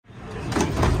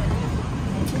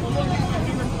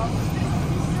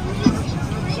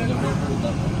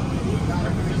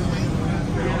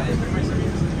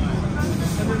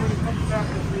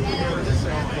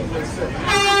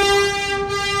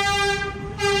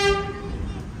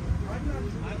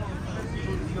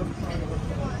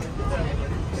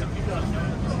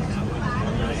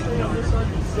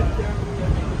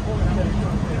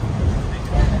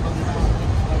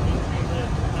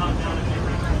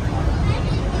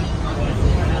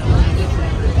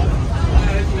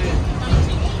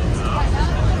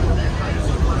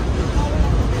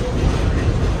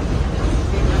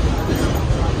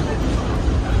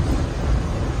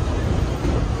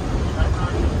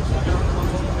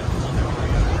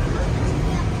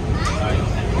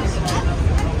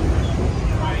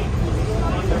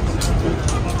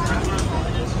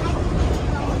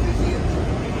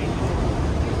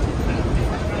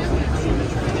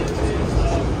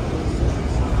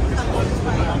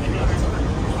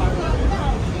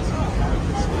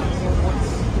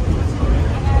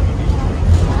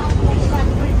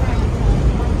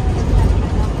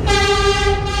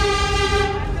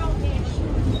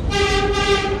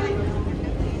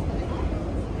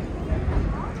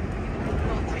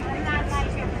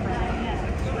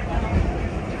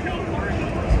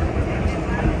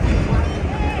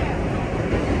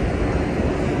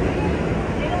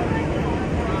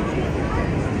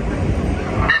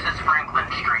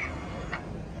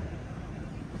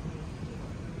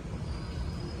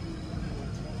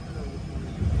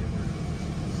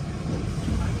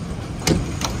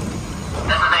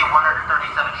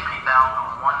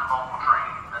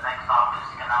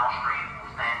Canal Street.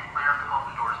 Stand clear to close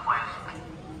the doors, please.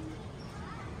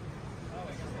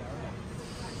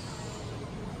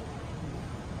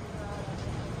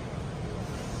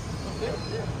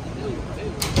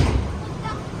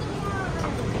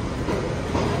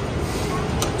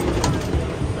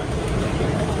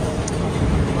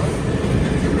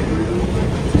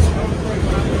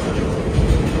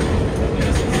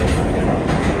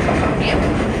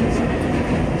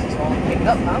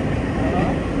 Up, huh?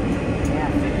 Yeah,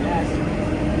 fantastic.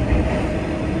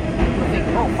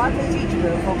 Oh, 5 minutes each,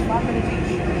 bro, folks. 5 minutes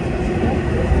each.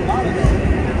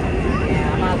 Yeah,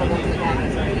 I'm not going to the back.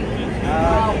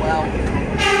 Oh, well.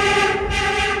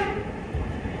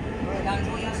 Y'all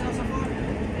enjoy yourself so far?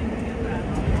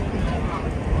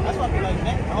 That's what I feel like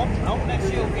next. I hope next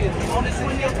year will be Oh, this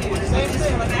one here? the same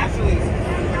thing. Actually,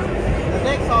 the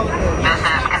next holiday. This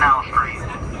is Canal Street.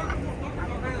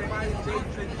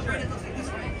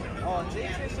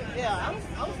 Yeah,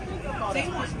 I was thinking about it.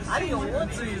 I didn't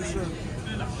want to use it.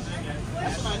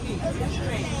 That's what I need.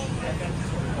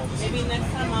 Maybe next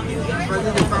time I'm going to get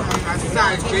Further from my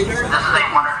side, Jake. This is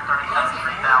 837th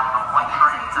Street down on one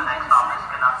train. The next stop is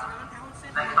Canal.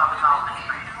 Next stop is Alton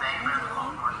Street. Stay clear to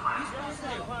close doors, please.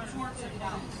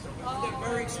 They're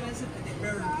very expensive, but they're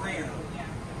very rare.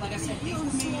 Like I said, these were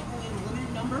made only in a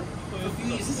limited number a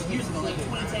few years ago, like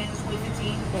 2010,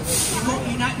 2015.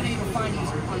 You're not going to able to find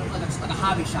these on like a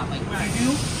hobby shop. Like if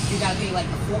you do, you got to pay like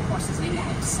the 4 courses in at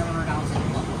like $700 a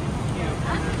book.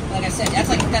 Like I said, that's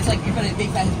like you're going to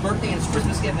make that his birthday and his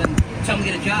Christmas gift and tell him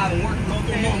to get a job and work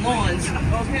mowing lawns.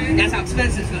 That's how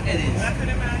expensive it is.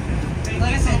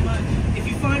 Like I said, if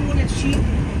you find one that's cheap,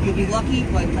 you'll be lucky.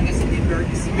 But like I said, these are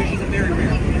very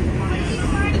rare.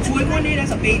 The toy one there,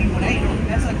 that's a baby one.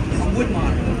 That's like a wood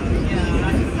model.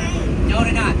 No,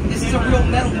 they're not. This is a real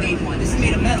metal made one. This is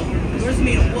made of metal. Yours is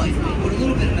made of wood with a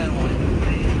little bit of metal on it.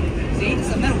 See, this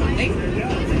is a metal one. See?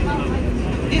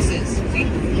 This is. See?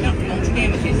 No, don't you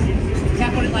damage it.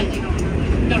 Tap on it like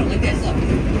like this. Look.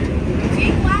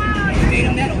 See? It's made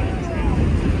of metal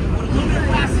with a little bit of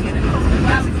plastic in it.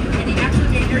 Plastic, and he actually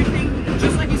made everything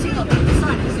just like you see. Look, look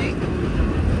beside it. See?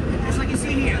 Just like you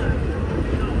see here.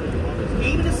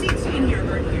 Even the seats in here,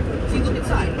 right here. See, look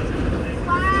inside.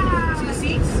 Wow. See the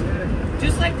seats?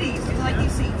 Just like these. These are like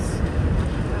these seats.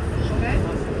 Okay?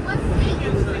 What seat?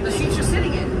 The seats you're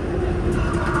sitting in.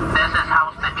 This is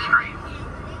Houston Street.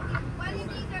 What do you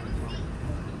think are the seats?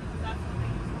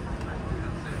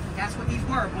 That's what these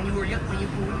were when we were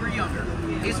younger.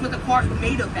 This is what the cars were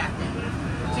made of back then.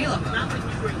 See, look.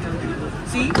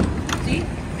 See? See?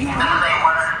 We This is had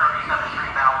 837th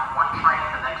Street down on one train.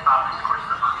 The next stop is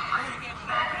Christopher Street.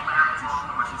 Stand clear to close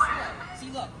doors, please.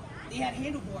 See, look, they had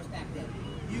handlebars back then.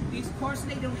 These cars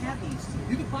today don't have these.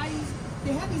 You can buy these.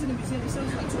 They have these in the museum. They sell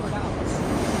these for like $200.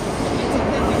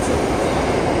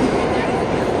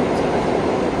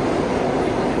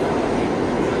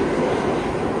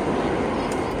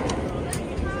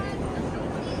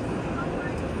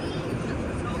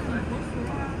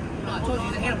 No, I told you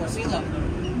the handlebar. See, look.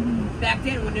 Back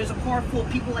then, when there's a car full of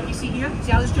people like you see here,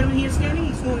 see how this gentleman here is standing?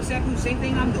 He's doing exactly the same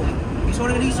thing I'm doing. He's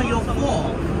holding these so you don't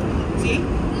fall. See?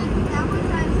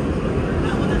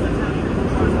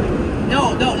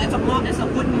 No, that's a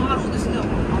wooden model. This is a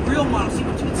real model. See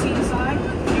what you can see inside?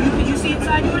 Can you see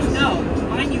inside yours? No.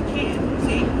 Mine you can.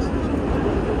 See?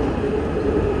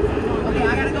 Okay,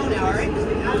 I gotta go now, alright?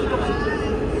 How's it going?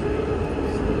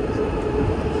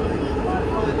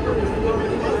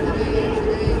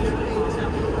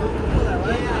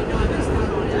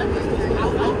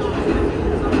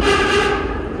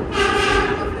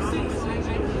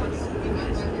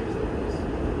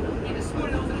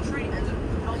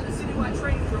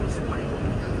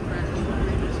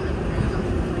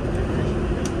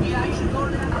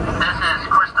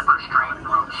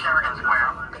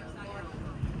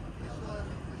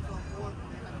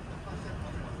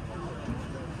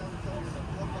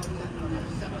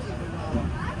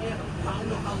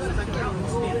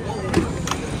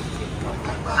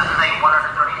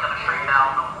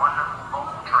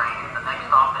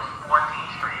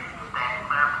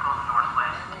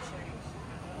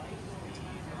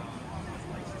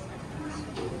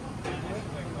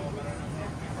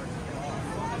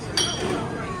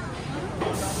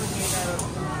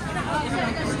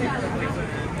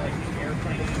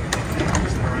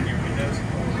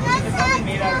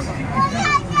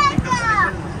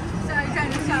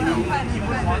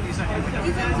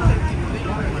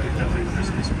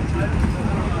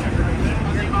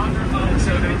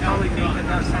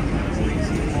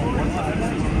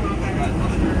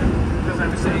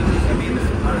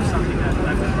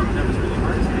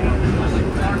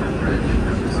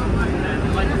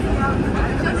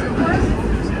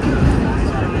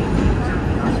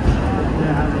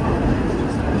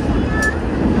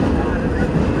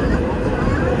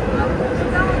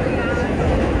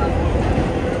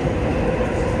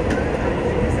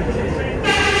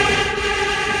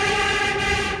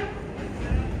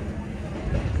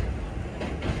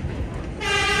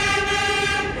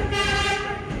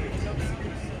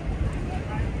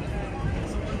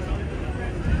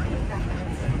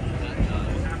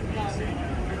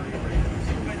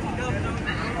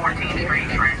 14th Street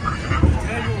transfers available for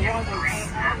the M3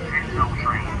 and N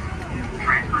trains.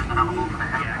 Transfers available for the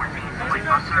M14 subway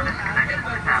bus service connections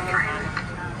to TAP trains.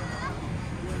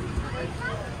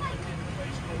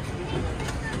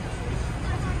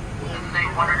 Stay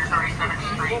 137th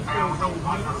Street bound to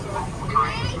 1 local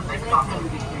train. Next stop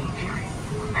is 18th Street.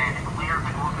 Stand clear of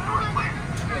the closing doors, please.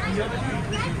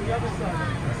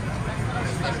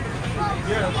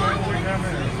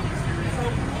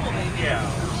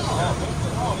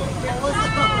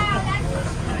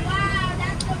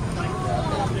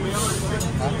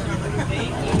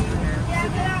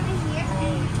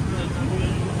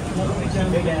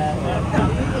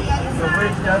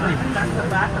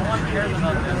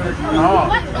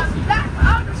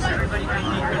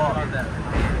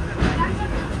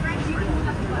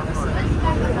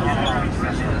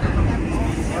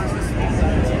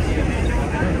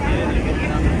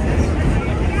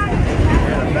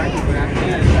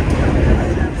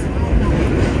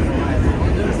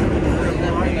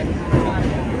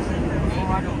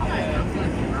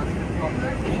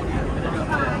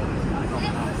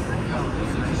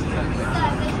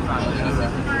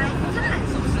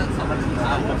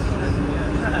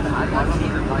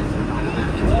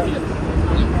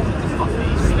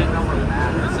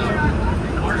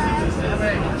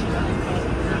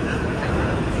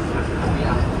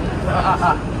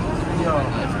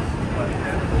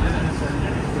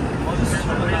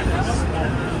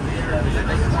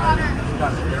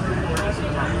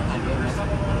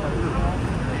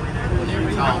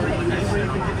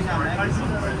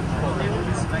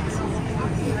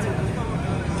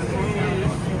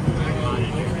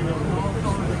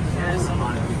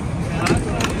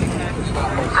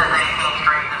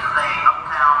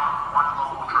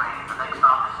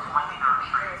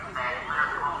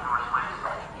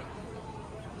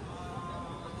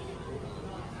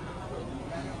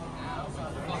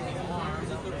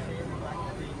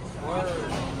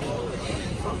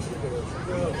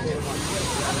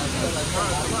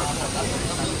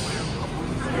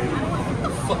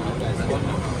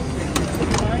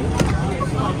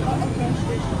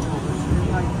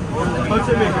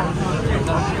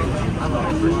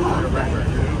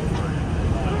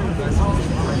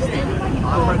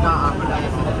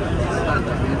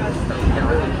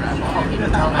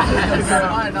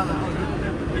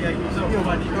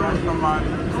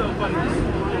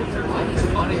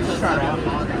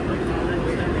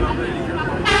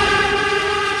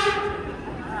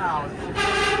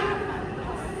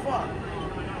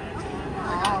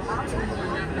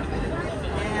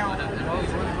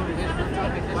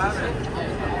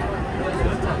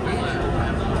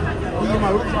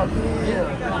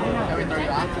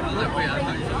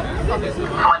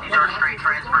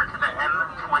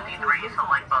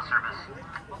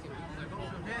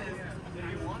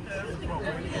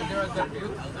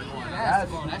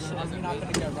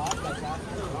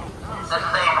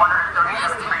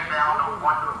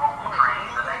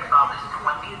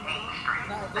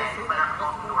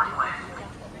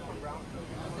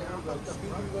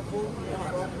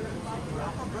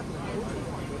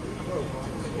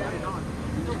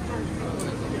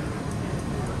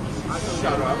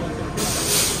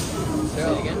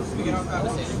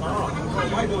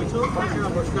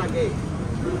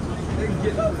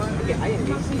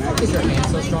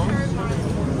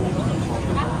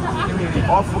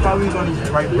 All Fukali's on his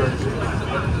right bird.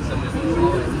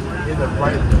 In the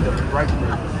right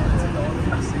bird.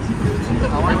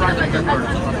 I want to ride that good bird.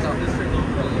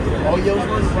 All yellow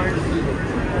ones right.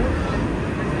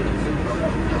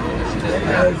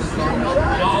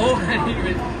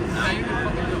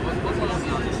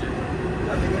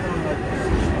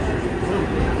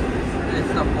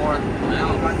 It's the fourth.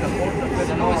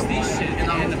 No, it's these shit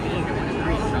and the blue and the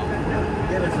green.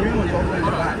 Yeah, the green one's over in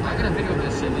the back. I got a video of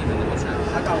this shit leaving the what's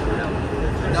happening.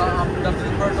 No, the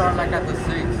blue birds are like at the 6.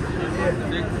 This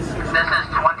is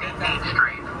 28th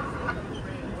Street.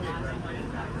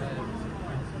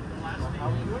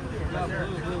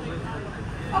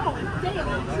 Oh, damn.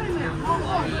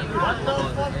 What the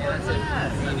fuck was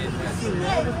that?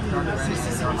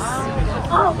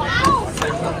 Oh, wow. This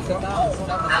is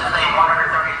a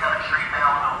 137th Street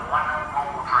bound to 1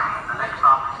 local train. The next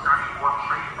stop is 34th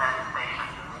Street Penn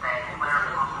Station. Stand clear of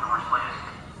the closing doors, please.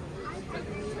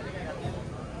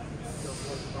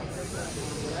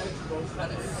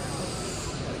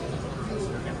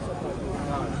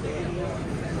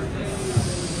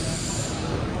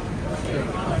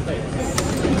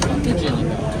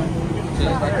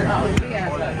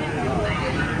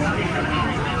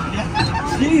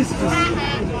 Jesus!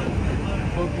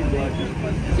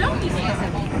 Don't be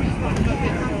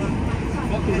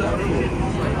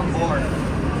I'm bored.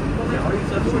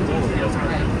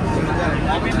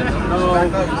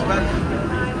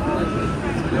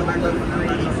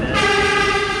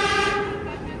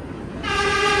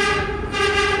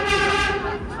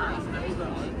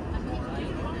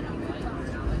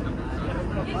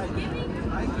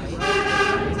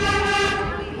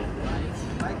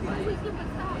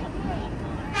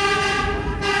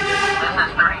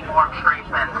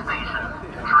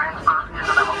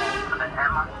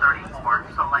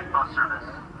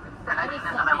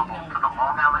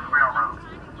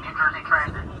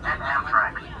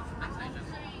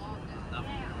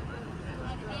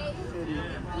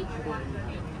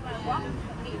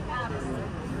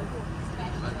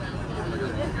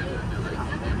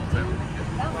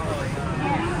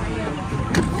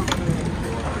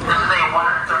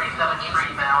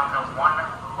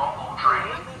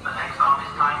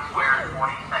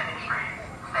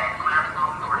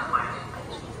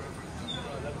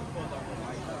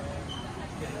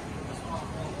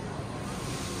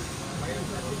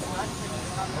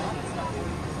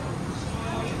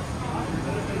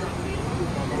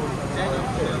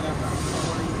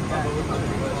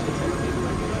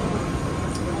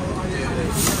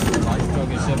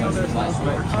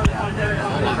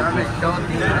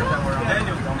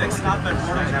 Next stop at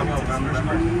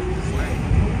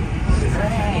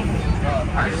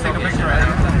I just take a picture right now.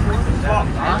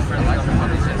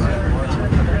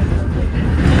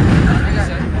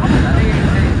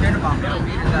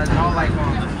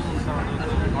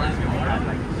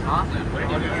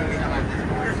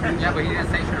 Yeah, but he didn't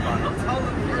say shit about it.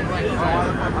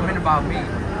 I mean about me.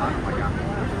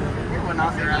 When I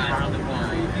was there,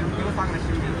 he was talking to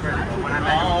shoot me first, but when I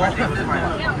met him first, he was fine.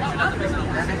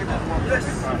 That nigga was more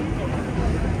fucking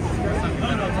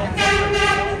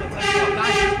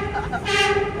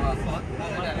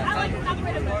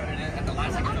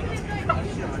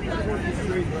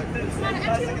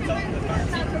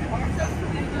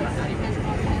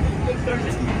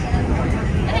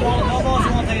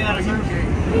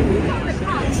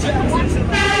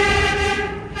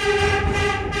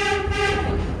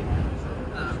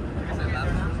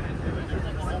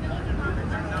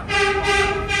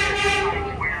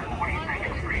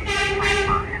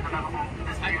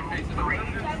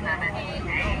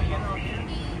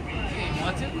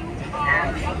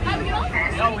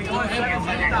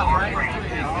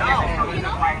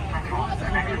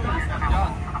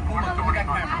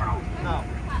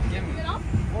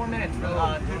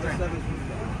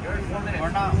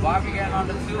Why are we getting on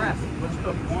the 2? What's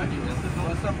the point?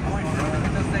 What's the point?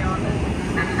 Just stay on this.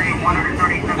 This is a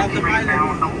 137th Street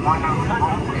bound the one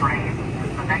local train.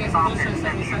 The next stop is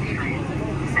 70th Street.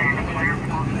 Stand clear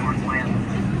for Northland.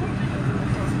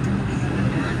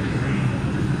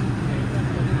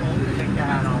 Take your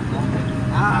hat off.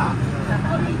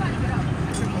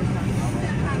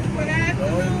 Good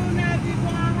afternoon,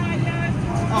 everyone. How y'all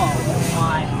doing? Oh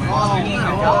my God.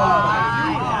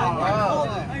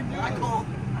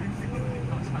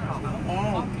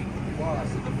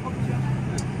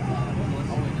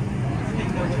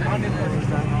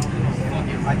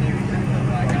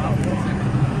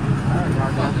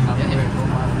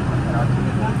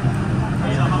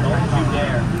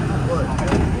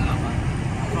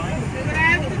 Good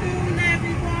afternoon,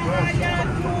 everyone. How y'all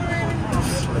doing?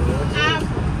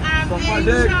 I'm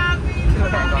in shopping.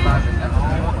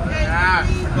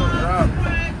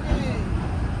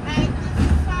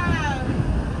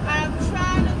 I'm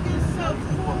trying to get some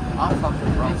food. I'm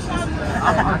fucking broke.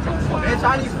 It's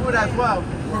Chinese food as well.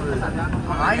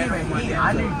 I didn't even eat.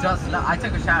 I didn't just left. I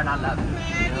took a shower and I left.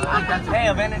 Hey,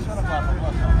 Avenge, shut up.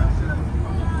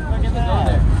 Look at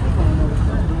that.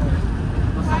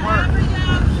 What's the word?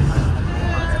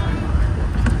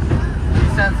 He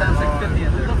sent 650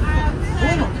 in there.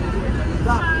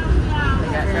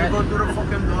 Yeah, go through the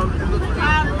fucking vlog. Go through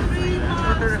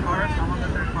the cars. I'm on the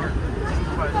third car.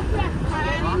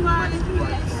 Everybody,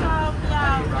 please help me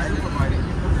out.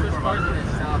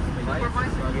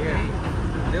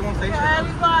 They won't say shit.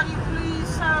 Everybody,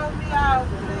 please help me out,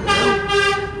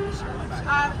 please.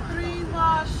 I'm 3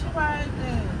 more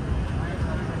spending.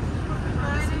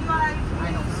 Everybody,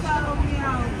 please help me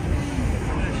out,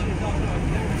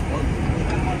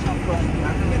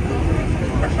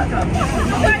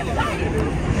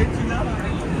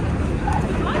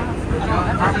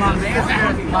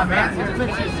 My man's here.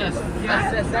 It's just,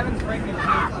 yeah, 7's breaking shit.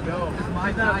 It's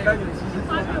my diet. 7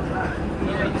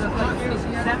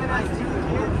 has 2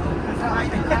 kids. That's how I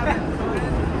can have it.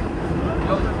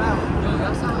 Yo,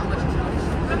 that's not how much it's going.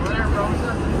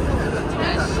 Rosa?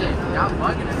 That shit. Yeah, I'm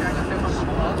bugging it. I got to my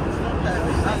phone.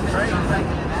 That's crazy.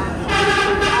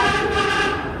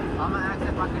 I'm going to ask if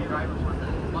I can drive it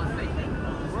one day.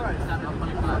 This is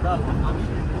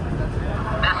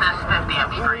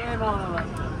 50th Street.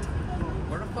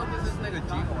 Where the fuck is this nigga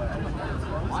Gino at?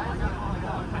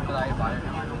 Did I buy it?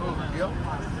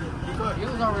 He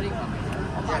was already coming.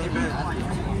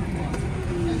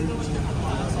 This is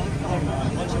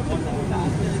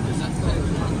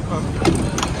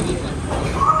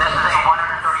a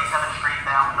 137th Street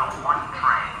bound to 1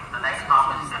 train. The next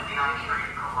stop is 59th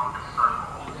Street, Columbus Circle.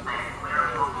 Stand clear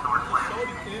of both northwest.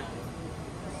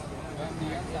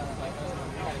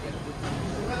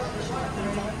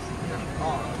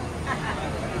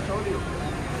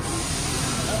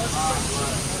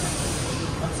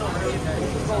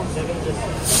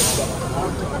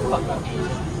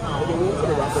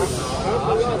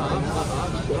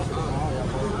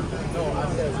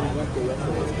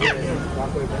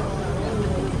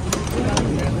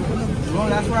 Bro,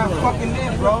 that's where I fucking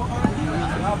live, bro.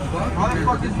 Why the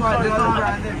fuck is where I live?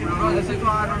 Bro, this is why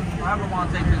I ever want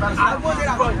to take this. I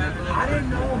didn't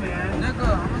know, man.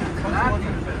 Nigga, I'm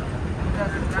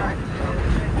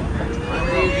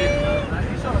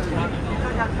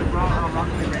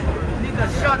Nigga,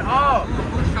 shut up!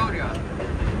 Who showed you?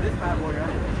 This bad boy,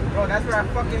 right? Bro, that's where I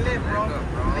fucking live, bro.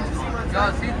 Yo,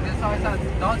 see, this how I said,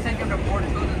 don't take him to Fort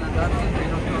Susan and that's it. They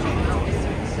don't do it.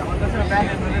 That's our back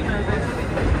end military base.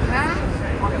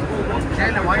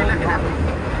 Jalen, why are you looking at me?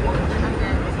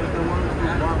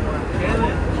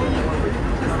 Jalen.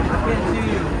 I can't see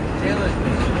you. Jalen.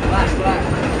 Black.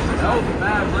 That was a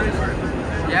bad race.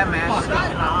 Yeah, man.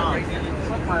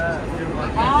 Fuck my ass.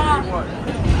 What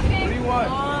do you want?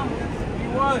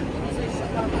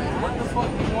 What the fuck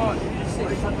do you want? What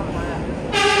do you want?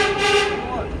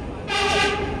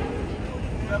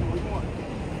 What do you want?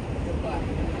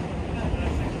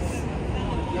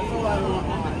 That's all I want.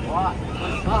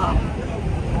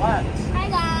 What? Hi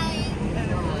guys.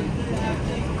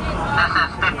 This is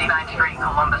 59th Street,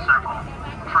 Columbus Circle.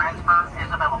 Transfer is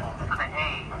available to the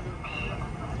A, B,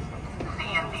 C,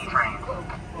 and D trains.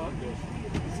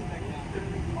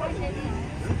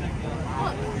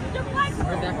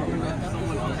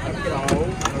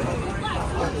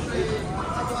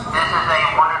 This is a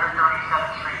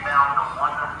 137th Street bound to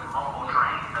 1 local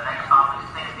train. The next stop is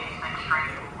 66th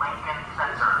Street, Lincoln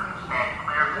Center. Stand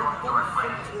clear to the doors,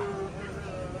 please.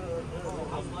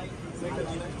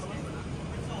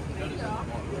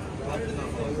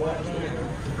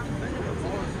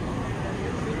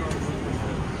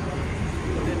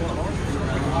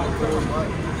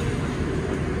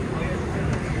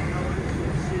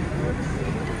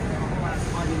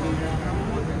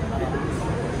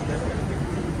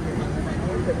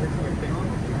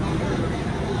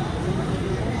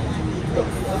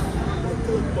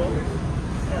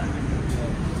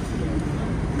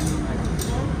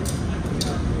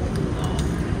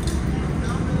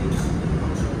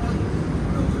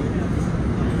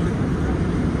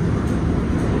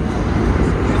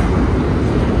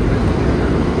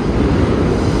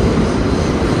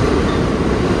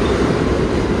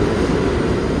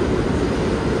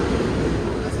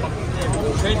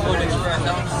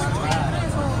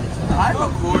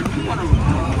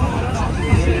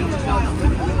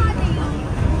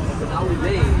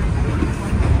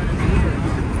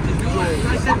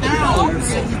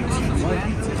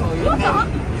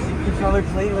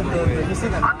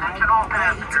 Attention all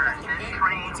passengers, this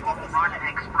train will run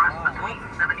express between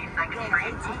 72nd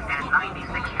Street and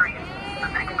 96th Street. The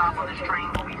next stop on this train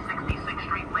will be 66th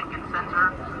Street, Lincoln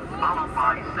Center, followed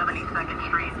by 72nd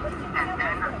Street, and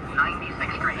then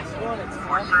 96th Street.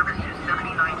 For service to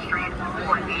 79th Street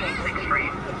or 86th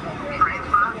Street,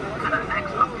 transfer to the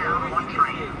next uptown 1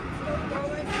 train.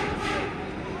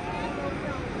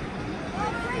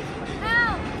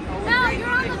 Help, you're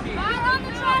on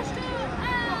the trash can.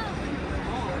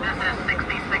 This is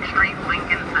 66th Street,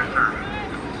 Lincoln Center.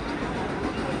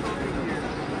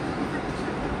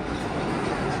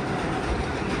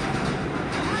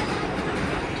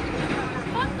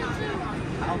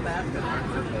 How fast is it?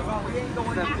 We ain't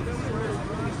going after this.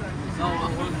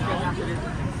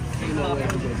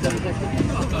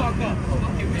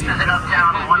 This is an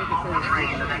uptown 1 local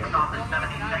train. The next stop is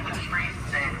 72nd Street.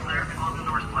 Stand clear to close the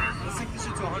doors, please. Let's take this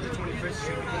shit to 121st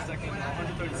Street because like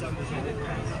 137th Street.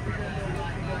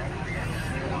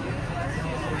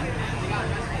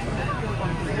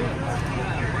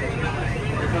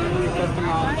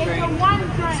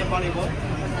 Somebody what?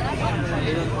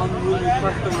 There's an unruly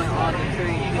customer on the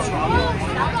train. It's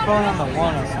going on the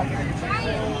 1 or something.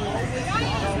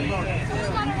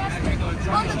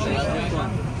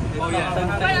 Oh yeah.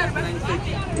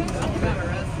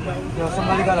 Yo,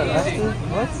 somebody got arrested?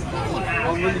 What?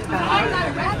 Unruly customer.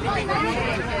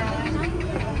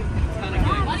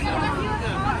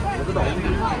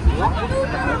 Attention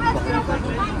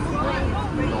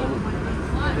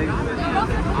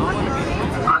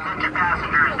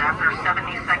passengers, after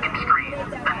 72nd Street,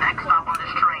 the next stop on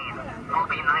this train will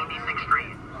be 96th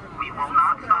Street. We will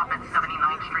not stop at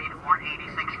 79th Street or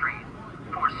 86th Street.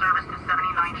 For service to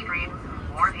 79th Street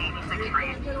or 86th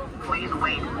Street, please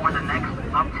wait for the next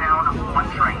Uptown 1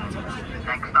 train.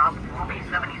 Next stop will be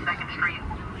 72nd Street,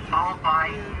 followed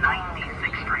by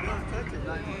 96th Street.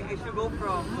 It should go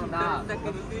from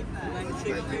 72nd Street to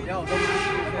 96th Street. Yo,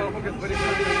 what is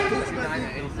 69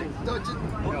 and 86?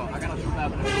 Yo, I gotta shoot that.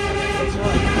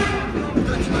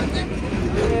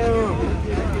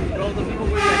 Bro, the people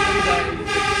were like 89 and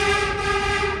 86.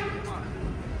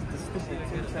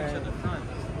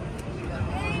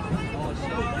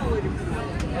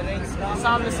 It's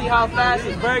time to see how fast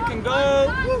this bird can go.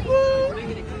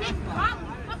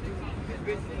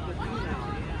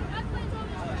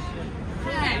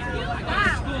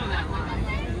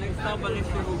 Next stop on this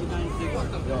trip will be 96.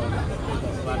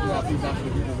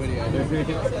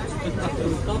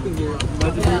 Stopping here.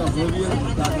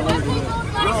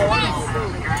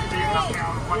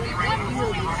 One train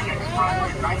will be running express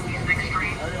to 96th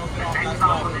Street. The next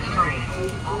stop on this train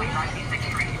will be 96th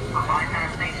Street for bypass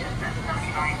stations at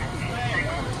 79 and 86.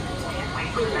 Please wait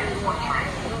for the next one train.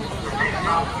 The next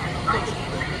stop is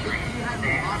 96th Street.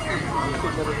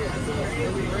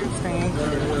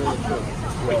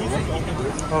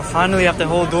 Well, finally, I have the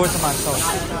whole door to myself.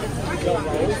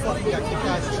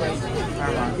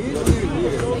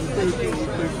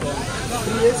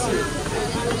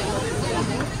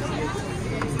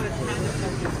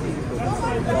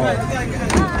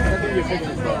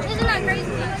 Isn't that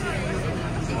crazy?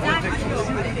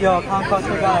 Yo, Conquest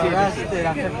got arrested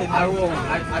at 50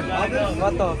 minutes.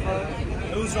 What the fuck?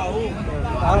 It was Raul.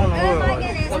 I don't know who it was.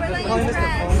 Probably missed the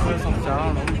phone or something. I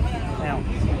don't know. Damn.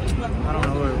 I don't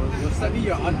know who it was. Send me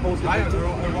your unposted picture.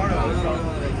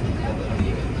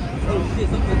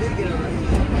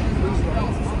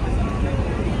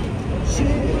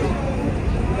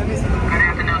 Good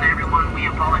afternoon, everyone. We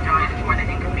apologize for the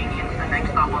inconvenience. The next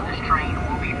stop on this train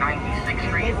will be 96th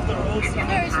Street. If you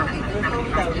need service at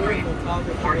 79th Street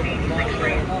or 86th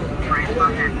Street, transfer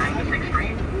at 96th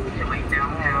Street to a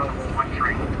downtown 1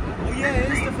 train. Oh yeah,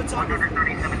 it is the photographer.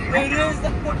 137th Street. It is the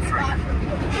 1 train.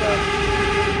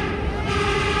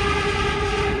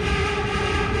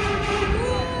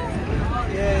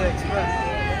 Yeah, Express.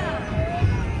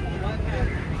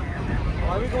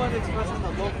 Why are we going to Express on the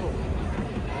local?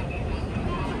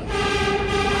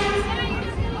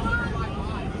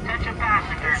 Attention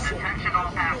passengers, attention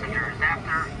all passengers.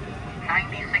 After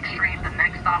 96th Street, the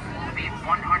next stop will be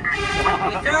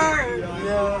 123rd.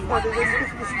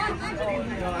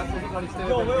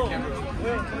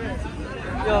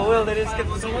 Yo, Will, they just skipped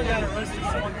the Someone got arrested.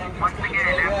 Once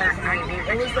again, after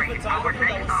 96th Street, our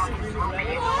next stop will be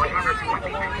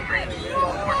 125th Street.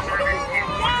 For service to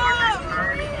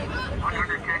 103rd,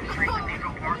 110th Street,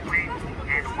 Cathedral Parkway,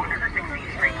 and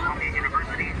 116th Street, Columbia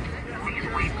University. Please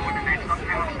wait for the next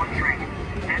Uptown 1 train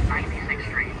at 96th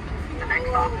Street. The next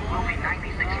stop will be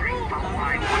 96th Street, followed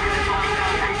by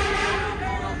 125th Street.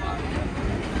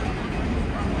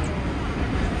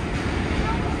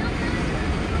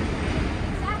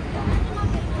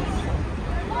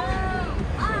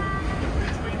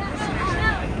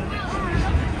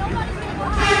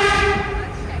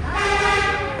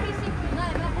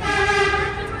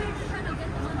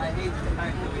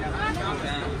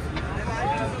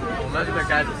 Imagine that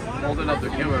guy just holding up the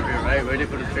camera over here, right? Ready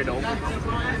for the train to open.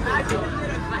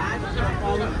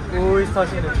 Oh, he's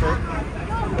touching the truck.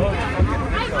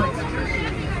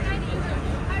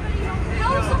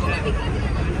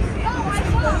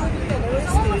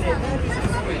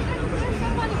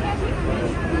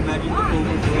 Imagine the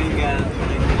people doing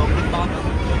local talk.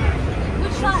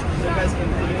 Which shot? You guys can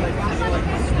do like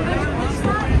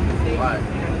Why?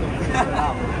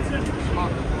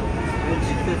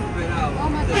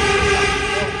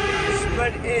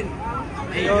 spread in.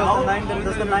 Yo,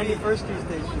 that's the 91st Street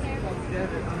station.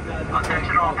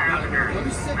 Attention all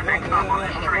passengers. The next stop on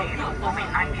this train will be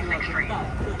 96th Street,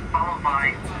 followed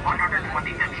by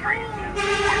 125th Street. For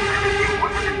service to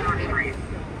 103rd Street,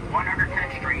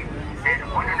 110th Street, and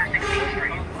 116th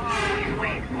Street, please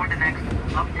wait for the next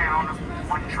Uptown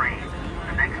 1 train.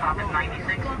 The next stop is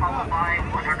 96, followed by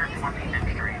 125th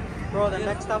Street. Bro, the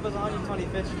next stop is on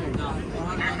 25th Street. This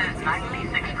is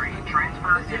 96th Street.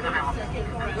 Transfer is available.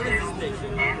 The 2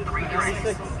 and 3 trains.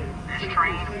 This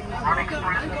train will run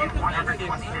express to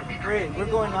 125th Street. Great, we're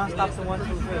going non-stop to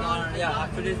 125th. Yeah,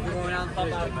 after this we're going down top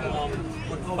at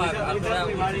 125. After that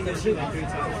we're riding the ship 3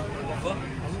 times.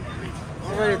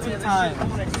 We're ready 2 times.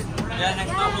 Yeah,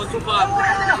 next stop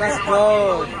 125. Let's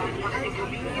go.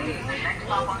 Next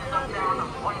stop on Sundown,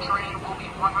 one train will be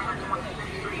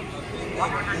 125th Street.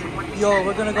 Yo,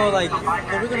 we're gonna go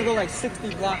like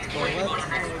 60 blocks, bro. What?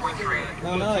 No,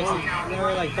 not like 60.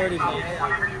 We're like 30 blocks.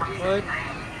 What?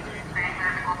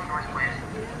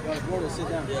 Yo, sit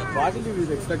down. Yeah, but I think we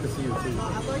would expect to see you too.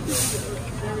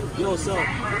 Yo, what's up?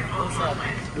 What's up?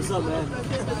 What's up, man?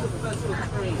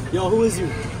 Yo, who is you?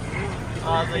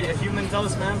 Like a human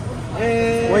toast, man.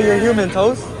 Hey. Wait, you're human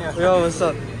toast? Yeah. Yo, what's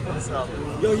up? What's up?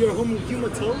 Yo, you're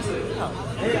human toast? Yeah.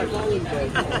 Hey, I follow you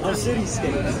guys. I'm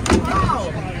Cityscapes. Oh!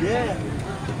 Yeah.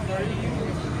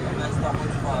 Next stop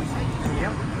 125.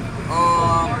 Yep.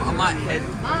 I'm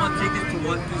gonna take this to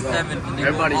 127. And then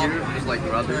Everybody go here is like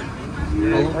brother.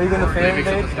 Are you gonna fair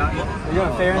invade? Are you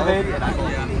gonna fair invade?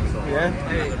 Yeah.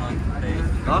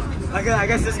 Yeah? I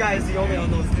guess this guy is the only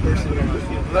unknown person.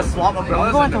 Let's swap a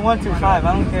I'm going to 125.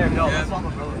 I don't care. Yo, let's swap a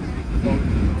brother.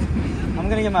 I'm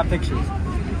gonna get my pictures.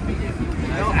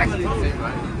 That's actually insane,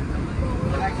 right?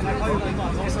 Can I call you like on?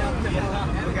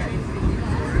 Okay.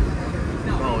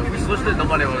 Bro, if we switched it,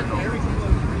 nobody would know.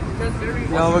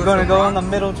 Yo, we're gonna go on the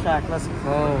middle track. Let's go.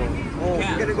 Oh,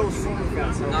 we're gonna go super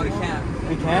fast. No, we can't.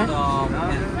 We can't?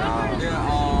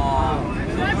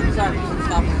 One track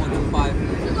stop at 125.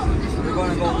 We're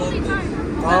gonna go local.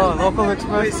 Oh, local Wait,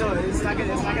 express. so it's not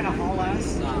gonna haul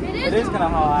ass? It is gonna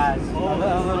haul ass. A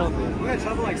little bit. We're gonna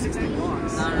travel like 60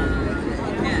 blocks. No.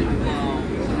 We can't.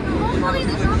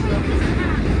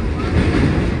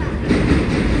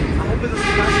 I hope it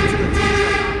doesn't crash into the train.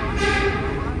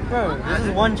 Bro, this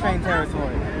is one train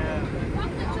territory.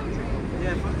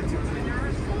 Yeah, fuck the 2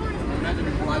 trainers. Imagine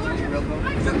if we're watching real quick.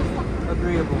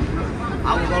 Agreeable. I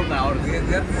would love that. We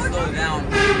have to slow down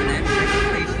and check the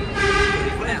station.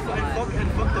 And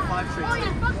fuck the 5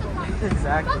 trains.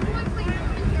 Exactly.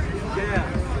 Yeah.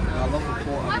 I love the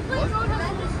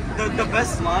 4. The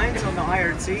best lines on the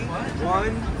IRT,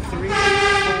 1, 3,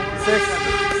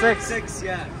 4, 6. 6,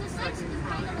 yeah.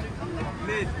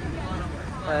 Mid.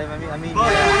 I mean,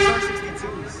 But yeah. those are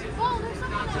 62s.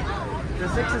 The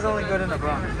 6 is only good in the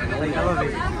Bronx. Like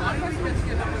elevator.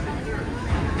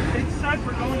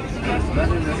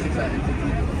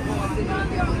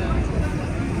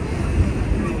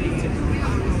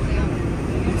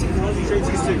 Trains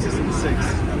used to exist in the 6.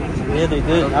 Yeah, they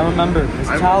did. I remember. It's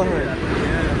childhood.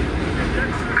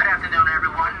 Good afternoon,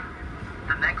 everyone.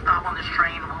 The next stop on this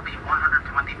train will be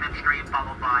 125th Street,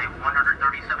 followed by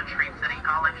 137th Street City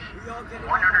College.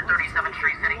 137th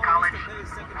Street City College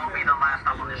will be the last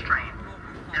stop on this train.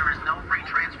 There is no free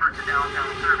transfer to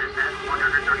downtown service at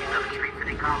 137th Street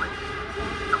City College.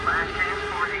 The last chance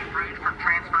for a free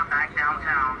transfer back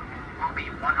downtown will be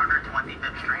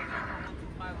 125th Street.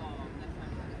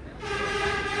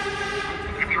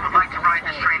 If you would like to ride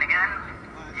this train again,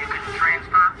 you can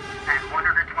transfer at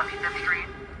 125th Street.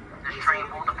 This train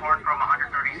will depart from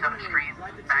 137th Street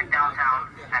back downtown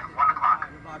at 1 o'clock.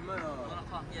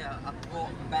 Yeah, I can go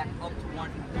back up to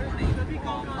 120.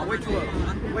 I'll wait till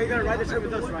Wait, you gotta ride the train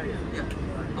with us, right? Yeah.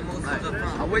 I'm going to the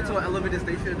front. I'll wait till an elevated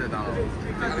station and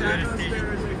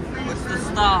What's the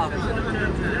stop?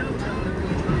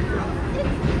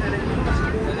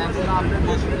 Stop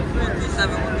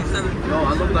 137, 137. Yo,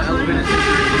 I love the elevated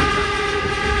station.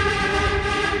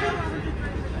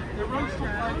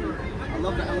 I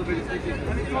love the elevated station.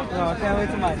 Yo, I can't wait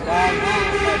till my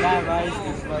dad rides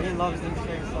this, bro. He loves these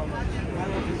trains so much. I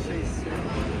love these trains.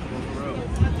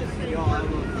 Yo, I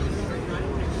love this.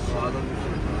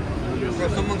 Bro,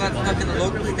 someone got stuck in the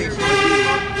local station.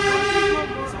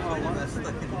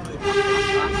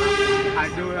 I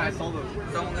do it, I told them.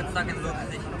 Someone got stuck in the local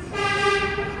station.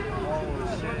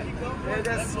 Yeah,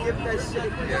 just skip that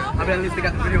shit. Yeah. I mean, at least they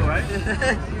got the video, right?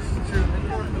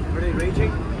 Are they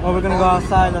raging? Oh, we're gonna go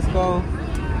outside. Let's go.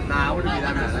 Nah, I wouldn't be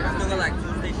that mad. Still got like 2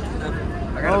 stations left.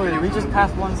 I got a Oh, video. we just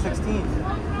passed 116.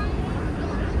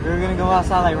 We're gonna go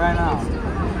outside like right now.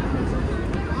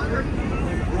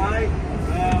 Right?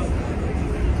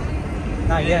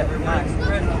 Not yet. Not.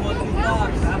 Spread for 1 2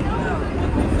 blocks.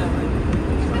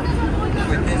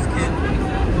 With this kid.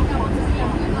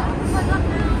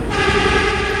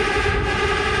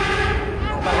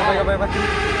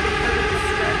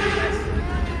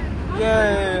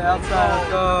 Yay, outside, let's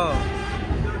go.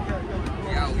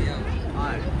 Yeah.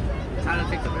 Alright. Time to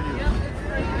take the video.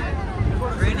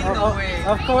 Raining no way.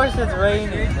 Of course it's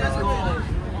raining. Let's go.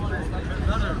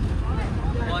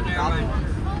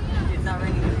 It's not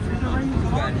raining.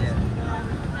 Good idea.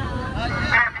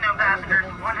 Good afternoon, passengers.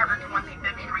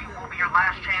 125th Street will be your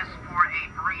last chance for a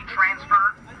free transfer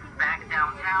back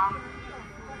downtown.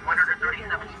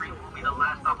 137th Street will be the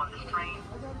last stop on this train.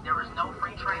 There is no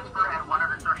free transfer at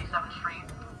 137th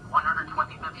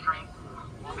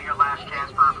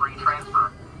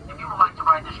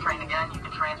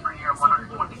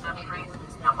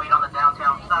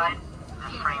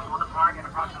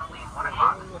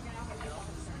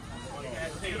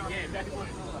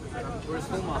Where's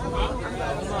Homa?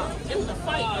 It was a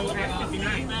fight over at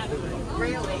 59.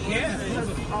 Really? Yeah.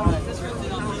 Everyone,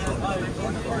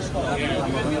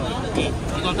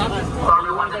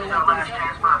 this is our last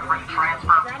chance for a free transfer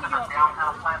to the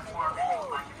downtown platform. If you'd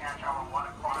like to catch our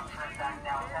 1 o'clock trip back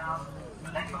downtown.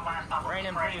 Next and last stop on the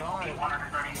train will be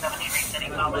 137th Street City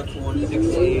College.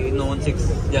 168, no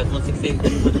 16, yeah, 168. Wait,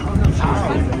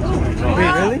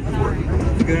 really?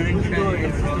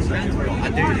 I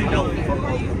didn't know.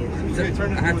 I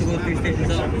have to go 3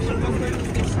 stations up.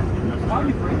 I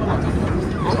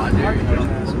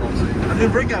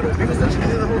didn't break out of it because that's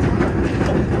the whole.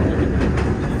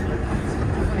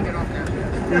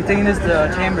 We're taking this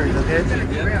to Chambers, okay?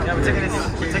 Yeah, we're taking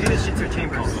this shit to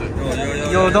Chambers.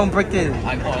 Yo, don't break it.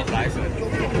 I apologize.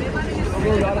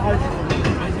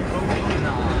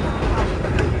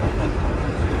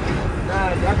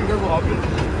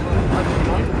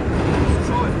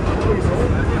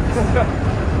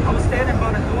 I was standing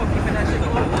by the door keeping that shit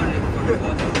open.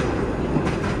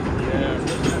 Yeah.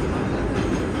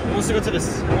 He wants to go to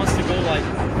this. He wants to go like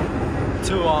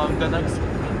to the next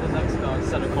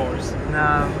set of cars.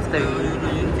 Nah, stay.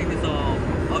 You take this all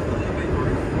up a little bit.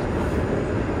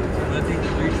 I take the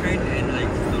 3 train and like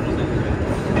go to the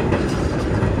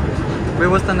Wait,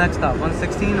 what's the next stop?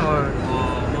 116 or?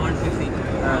 116.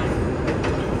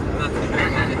 Not too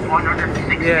This is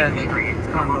 116th Yeah. Street,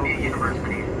 Columbia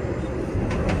University.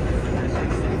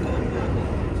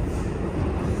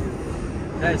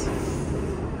 Guys,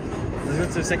 let's go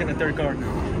to the second and third car,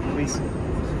 please.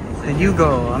 Then you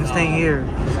go. I'm staying here.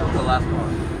 the last one.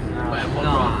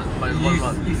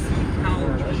 You see how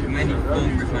many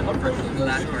foamers went to purchase the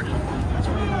last person.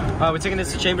 We're taking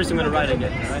this to Chambers. I'm gonna ride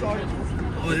again. Alright?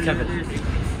 With Kevin.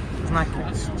 It's not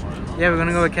Kevin. Yeah, we're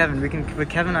gonna go with Kevin. With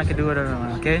Kevin, I can do whatever I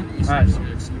want, okay? Alright.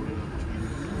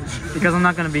 Because I'm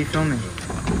not gonna be filming.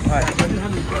 Alright. Stay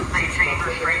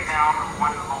Chambers straight down for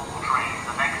one local train.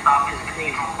 The next stop is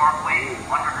Cathedral Parkway,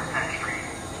 110th Street.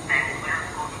 Stand clear,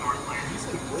 close doors clear.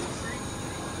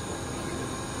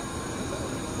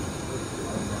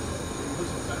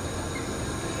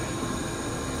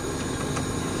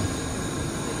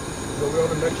 So we're on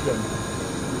the next one.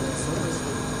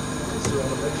 We're on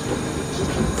the next one.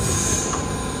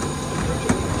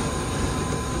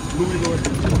 Moving on.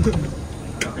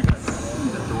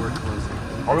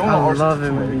 I love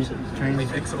it when these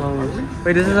trains close.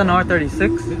 Wait, this is an R36? I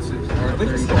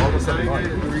think it's the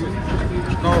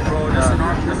R179. No, bro, this is an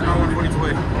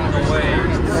R142. No way.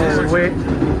 Oh, wait.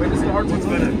 Wait, this is an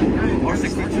R220.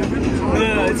 R60.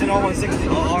 No, it's an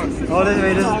R160. Oh, this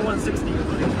way, this is.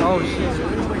 R160. Oh, shit.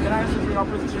 Can I ask you for your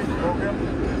opportunity to change the program?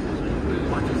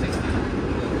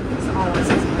 It's an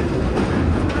R160.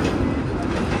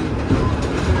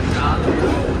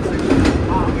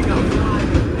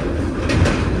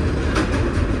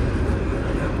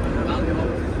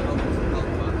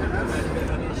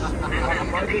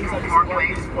 Cathedral Parkway,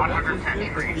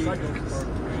 110th Street.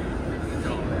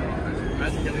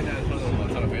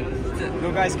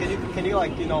 Yo, guys, can you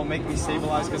like make me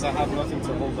stabilize because I have nothing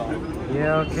to hold on.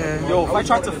 Yeah, okay. Yo, if I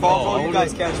try to fall, bro, you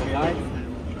guys catch me, alright?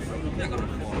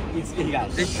 He got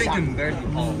This thing can barely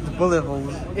fall. Bullet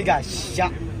holes. He got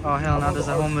shot. Oh, hell no, there's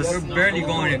a homeless. We're barely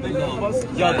going it.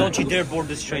 Yo, don't you dare board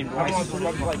this train, bro. Stay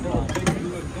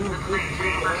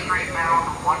Chambers straight down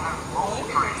for one local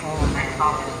train. The next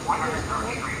stop is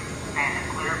 103rd Street. Stand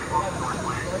clear, close doors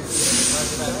clear.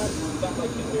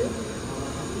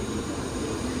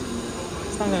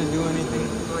 It's not gonna do anything.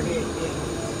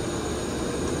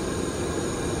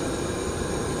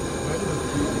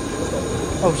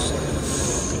 Oh, shit.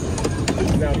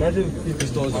 Now imagine if he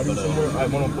stores somewhere at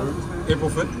 103rd. April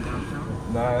 5th?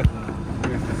 Nah.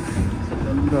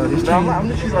 Bro, this Nah, I'm train.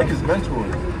 literally like his mentor.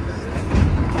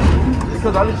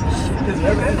 Because I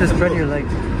literally, Just spread your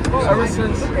legs. ever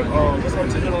since this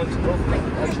articulate on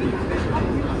actually,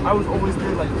 I was always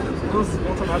there like, there was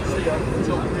one time I had to stay out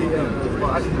until 3 a.m. Well,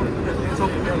 I didn't go until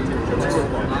 3 a.m. to get to work.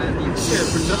 Yeah,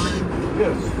 for nothing.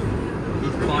 Yes.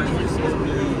 He's flying like so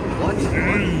really. What?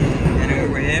 And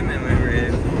over him and over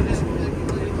him.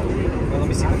 Well, let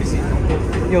me see.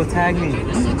 Yo, tag me.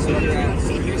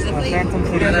 Phantom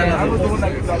City. I was the one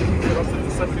that got me to the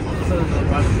 70% of the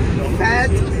Fat?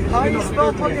 How you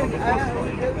spell fucking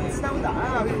it's not with the I.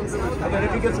 It's not with the And then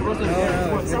if he gets arrested,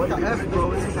 it's not with the F,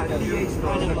 bro. It's just like PH,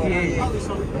 bro.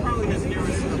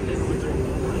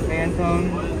 Phantom.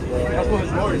 that's what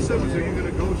his lawyer said. So you're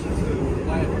gonna go to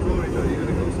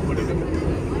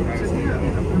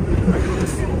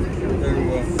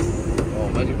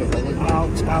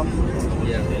Ouch, ouch.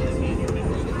 Yeah.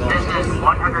 This is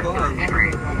 103rd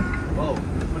Street. I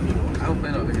hope I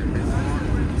know.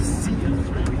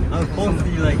 was supposed to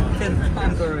be like 10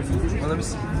 times already. Well, let me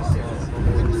see.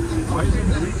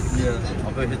 Yeah.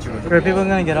 I'll go hit you with Are people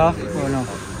gonna get off or no?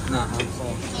 Nah.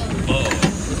 What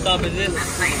stop is this? This is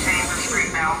St. James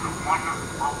Street bound to one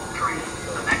local train.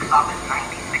 The next stop is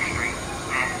 96th Street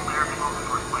and clear below the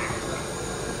North Place.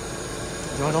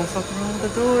 Yo, don't fuck around with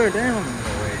the door, damn.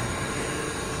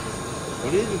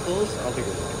 What is it close? I'll take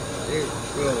it. Dude,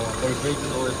 bro, there's big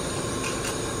doors.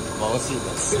 Well, let's see.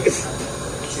 Let's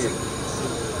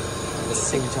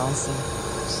see Johnson.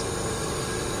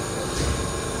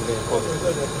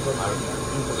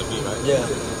 Yeah.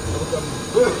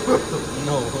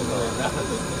 No,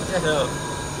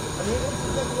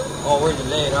 Oh, we're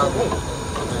delayed, aren't we?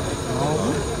 No.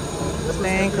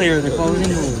 Stand clear, they're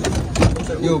closing.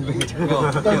 Yo, bitch,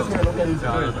 go.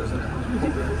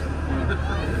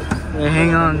 Hey,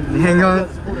 hang on, hang on.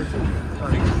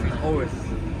 Always.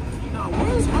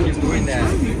 Keep doing that.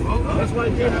 That's why I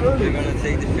came early. You're gonna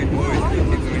take the shit forward. Keep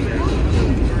doing that.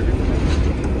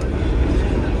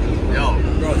 Yo,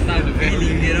 Bro, it's time to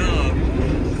really get up.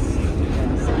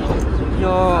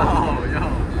 Yo. yo.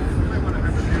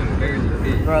 Barely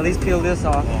fit. Bro, at least peel this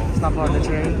off. It's not part of the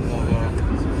train.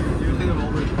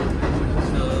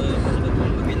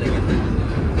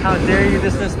 How dare you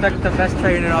disrespect the best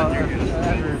train in all ever. You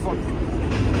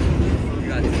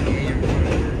got TA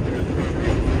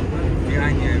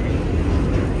behind you, I mean.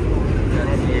 You got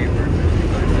TA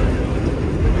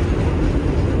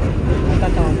I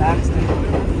thought that was accident.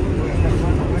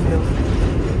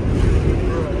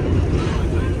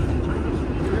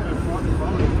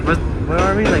 Where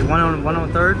are we? Like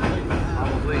 103rd?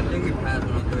 I think we passed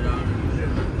 103rd out.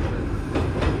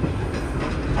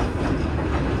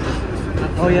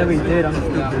 Oh yeah, we did. I'm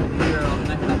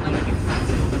stupid.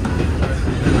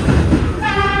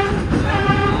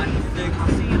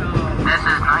 This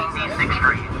is 96th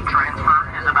Street. Transfer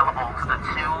is available to the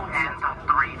 2 and the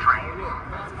 3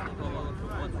 trains.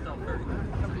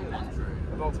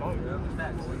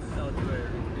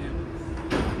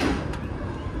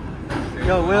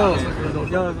 Yo, Will.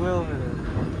 Yo, it's Will.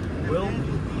 Will?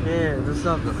 Yeah, what's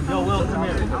up? Yo, Will, come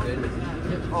here.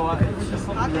 Oh,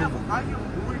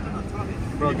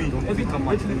 bro, don't become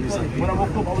my team. When I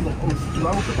woke up, I was like, oh, shit.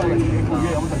 I woke up, I was like, oh,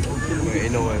 yeah, I was like, oh, shit. Wait,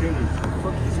 ain't no way.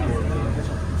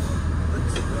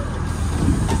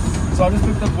 So I just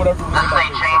picked up whatever. This is a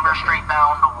Chamber Street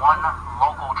bound to one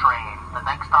local train. The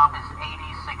next stop is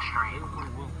 86th Street.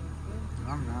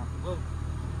 I'm not.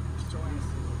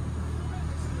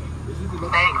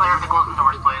 Stay clear of the closing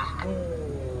doors, please.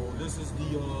 Oh, this is the,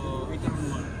 yeah.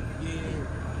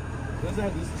 Does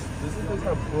that, this place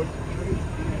have food?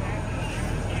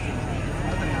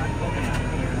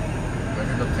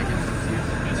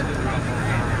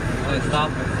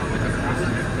 Stop.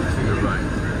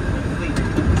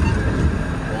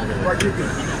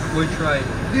 Which right?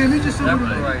 Damn, you just said Left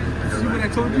what or right? See what I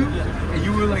told you? And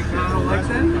you were like, nah, I don't like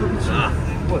that?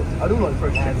 What? I do like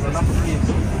French fries, but not for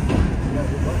kids.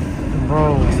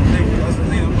 Bro.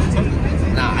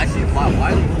 Nah, actually,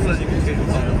 why?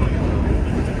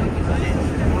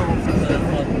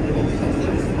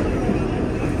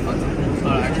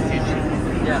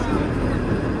 Yeah.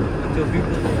 Until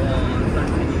people start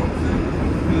to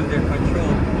lose their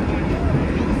control.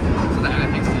 So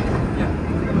that makes sense. Yeah.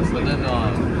 But then,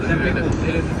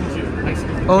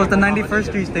 Oh, it's the 91st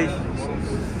Street station.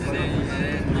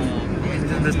 And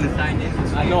then Missed it. signed it.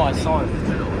 I know, I saw it.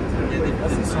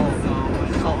 that's the song.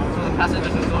 So the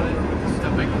passengers is on it.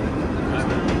 Step back.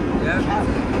 Yeah.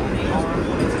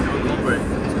 Don't break.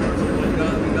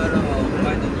 We gotta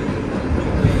find a new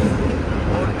way.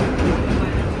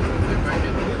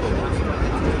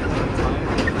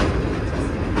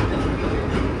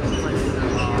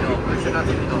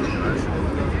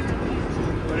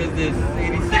 What is this?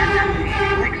 86?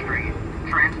 86th Street.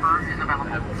 Transfer is available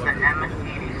to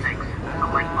M86, the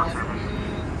light bus service.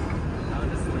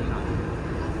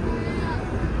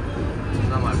 It's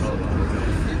not my fault.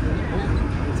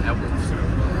 It's Edwards.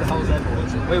 The hell is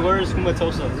that? Wait, where is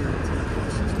Kumatosa?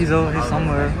 He's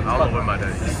somewhere. I don't know where my dad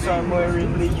is. Somewhere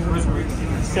in the universe.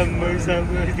 Somewhere.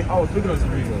 Oh, speaking of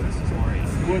Sabrigo.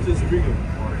 You went to Sabrigo.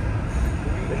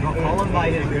 Call him by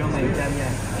his real name,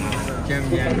 Damian. This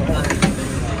is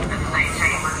a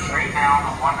Chamber Street bound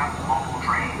to one local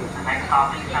train. The next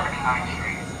stop is 79th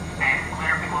Street. And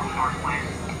clear of the closing doors,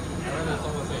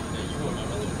 please.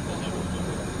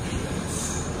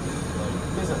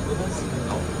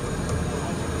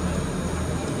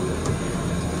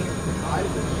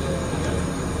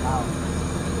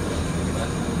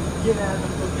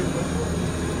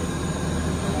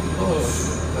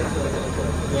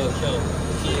 Yo, chill.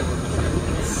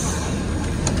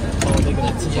 Oh, Let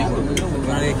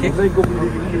me go through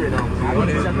the here now.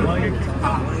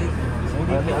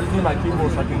 I just need my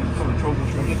keyboard so I can control the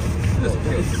string.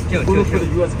 Who looks for the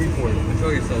USB port? Show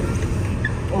yourself.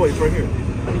 Oh, it's right here.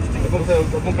 I'm gonna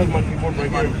plug my keyboard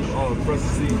right here. Press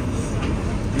C. You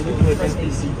need to hit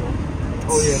SPC.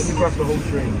 Oh yeah, let me grab the whole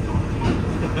string.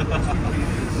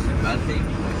 Bad thing.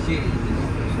 Shit.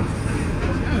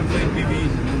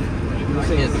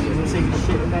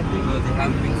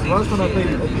 Last time I played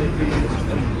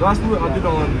last week I did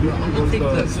on YouTube was the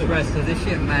Express, because this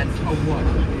shit mad. Oh, what?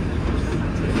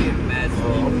 This shit mad.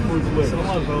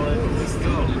 Someone bro, let's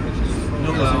go. No,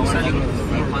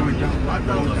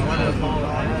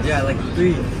 yeah, like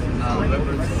 3.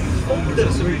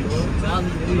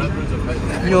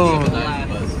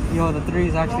 Yo, the 3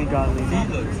 is actually godly.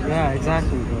 Yeah,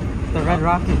 exactly, bro. The Red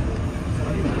Rocket.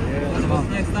 What's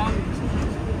next stop?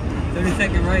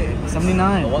 32nd right.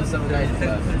 79. 179.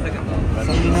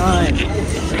 79.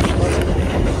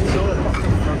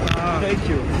 Thank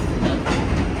you.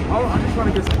 I'm just trying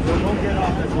to get some. Don't get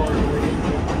off that bar.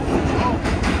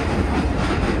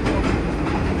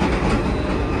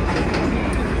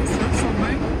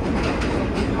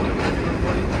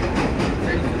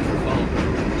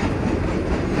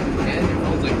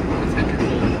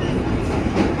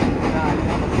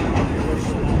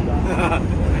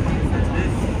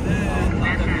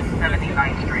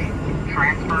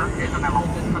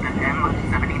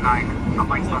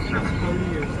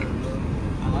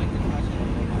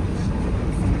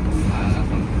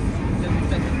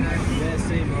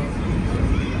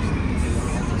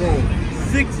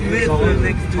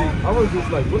 I was just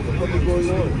like, what the fuck is going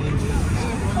on?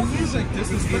 He's like, this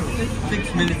is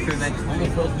 6 minutes for the next one.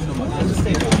 Next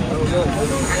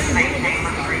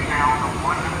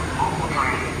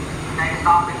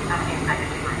stop is 72nd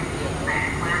Street.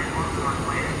 Stand clear, close doors,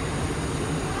 please.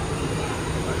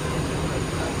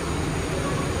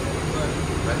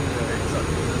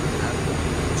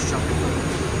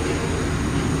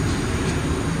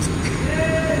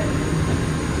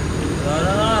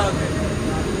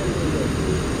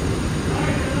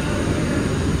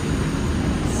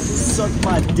 Suck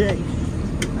my dick.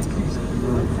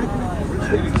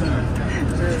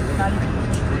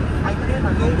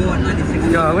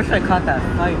 Yo, I wish I caught that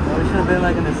fight, bro. It should have been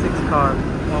like in the 6 car.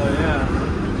 Oh, yeah.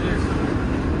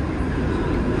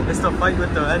 It's the fight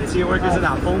with the MTA workers in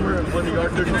that Homer and one of the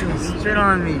R32s. Shit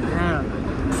on me, damn.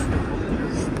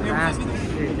 Nasty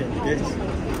shit.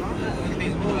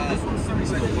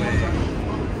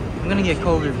 I'm gonna get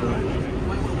COVID, bro.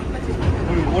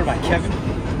 What about Kevin?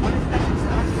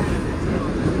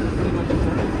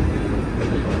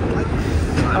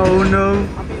 Oh no.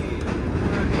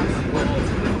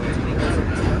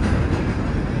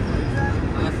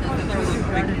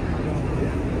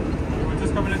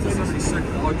 Just coming into 76th.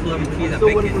 R11T, that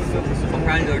bacon.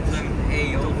 Apparently R11A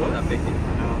also that bacon.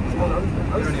 I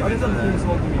just don't think it's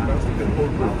going to be best to get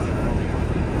both groups.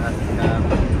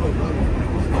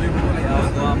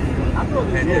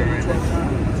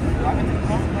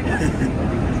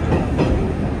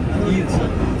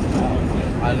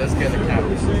 Alright, let's get the camera.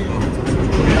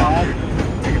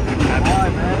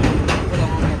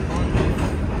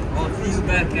 I'll see you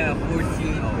back at 14.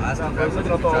 Oh, that's not bad.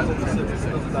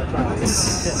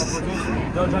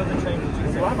 Don't drive the train. Can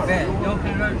I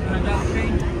drive the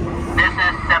train? This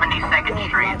is 72nd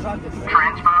Street.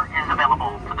 Transfer is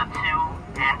available to the 2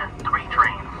 and 3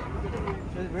 trains.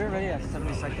 We're already at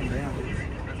 72nd down.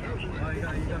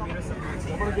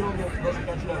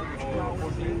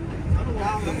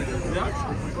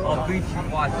 I'll beat you,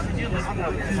 watch. This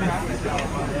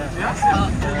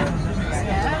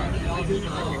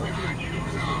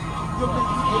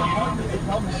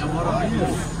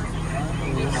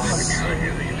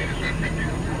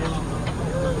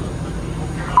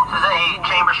is a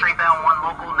Chamber Street bound 1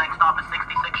 local. Next stop is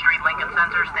 66th Street, Lincoln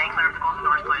Center. Stay clear to close the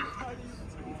doors, please.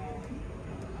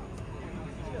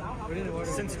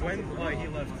 Since when he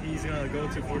left, he's gonna go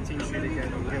to 14th Street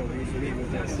again and go leave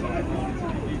with us.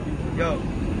 Yo,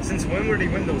 since when were the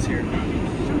windows here? When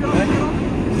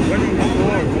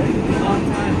before? A long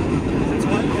time. Since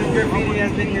what? The graffiti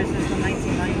has been here since the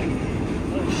 1990s.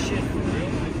 Oh shit, for real?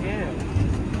 Yeah.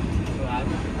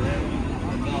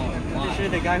 I'm sure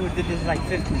the guy who did this is like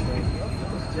 50, bro.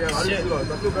 Yeah, I didn't see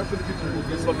that. I feel bad for the kids who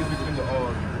get stuck in between the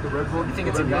red road. You think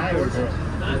it's a guy or a girl?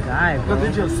 A guy, bro.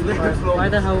 They just slick and slow. Why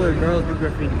the hell would girls do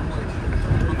graffiti?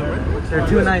 They're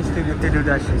too nice to do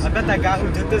that shit. I bet that guy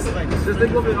who did this is like Just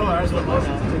think of it, oh, that's what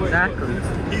Exactly.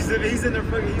 he's in there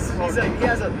fucking he's like he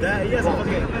has a dad, he has a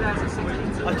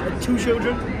fucking 2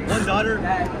 children, 1 daughter,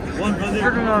 1 brother.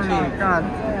 Turn on me, god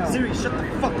damn. Siri, shut the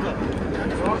fuck up.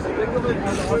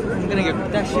 I'm gonna get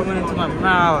that shit went into my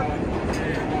mouth. I'm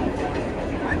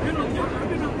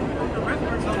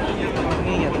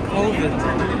gonna get COVID.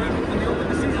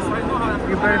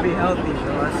 You better be healthy,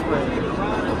 bro. I swear.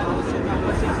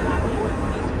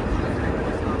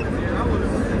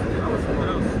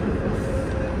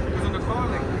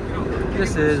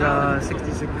 This is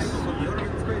 66.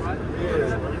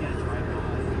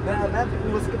 That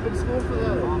people was skipping school for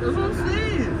that. That's what I'm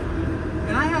saying.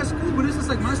 And I had school, but it's just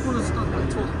like my school is stuck like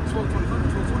 12, 25,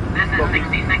 12, 20. This is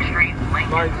 66th Street,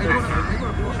 Lincoln. They go to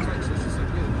Boston, right? So it's just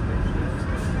like, yeah.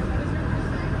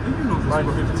 You know,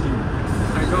 9:15.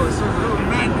 I know, it's so little.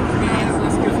 Man,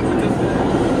 let's get to this.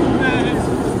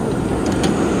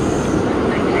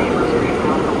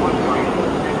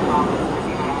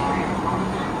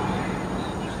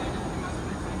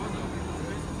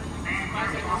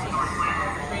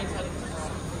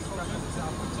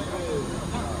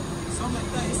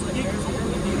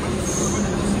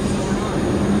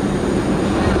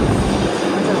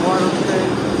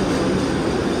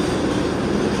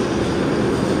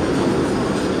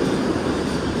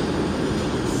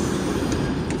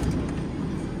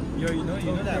 Yo, you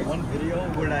know that one video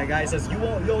where that guy says, "You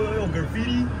want yo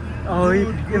graffiti?" Oh, it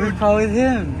was probably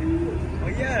him. Oh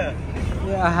yeah.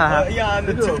 Yeah. Yeah, on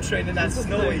the 2 train and that's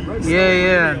snowy.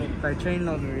 Yeah. By train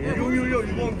loader. Yeah. Yo,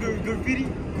 you want graffiti?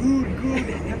 Good.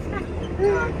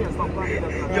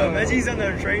 Yo, imagine he's on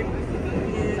the train.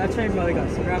 That train probably got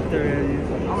scrapped already.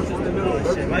 I was just in the middle of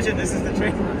shit. Imagine this is the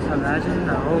train. Imagine,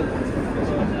 no.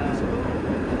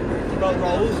 About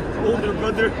Raul's older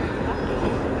brother.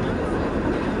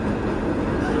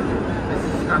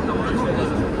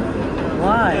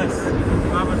 Why? Yes.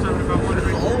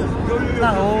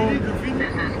 Not old.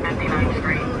 This is 59th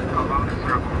Street, Columbus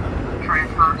Circle.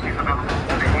 Transfer is available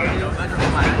today.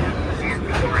 And B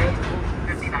train,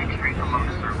 59th Street,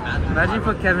 Columbus Circle. Imagine you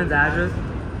put Kevin's address.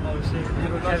 Oh shit. You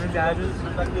put Kevin's address.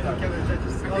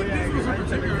 Oh yeah.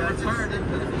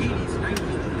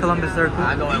 Columbus Circle.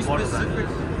 I know I'm one of them.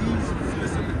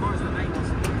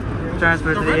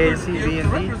 Transfer to the A, C, B, and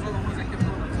D.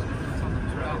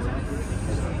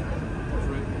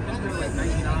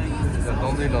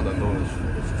 Don't lean on the noise.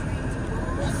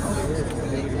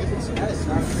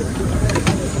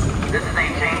 This is a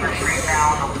Chambers Street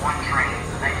bound 1 train.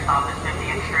 Next stop is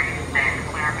 50th Street. Stand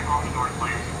clear to close the doors,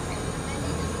 please.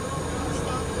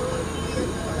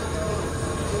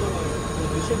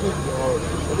 You should do it hard.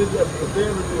 I did that for very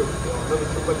good. Another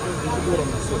trip like this, you should do it on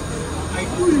the 6th. I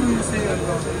knew you were going to say that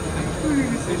about it. I knew you were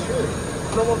going to say Sure.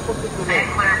 No one fucking the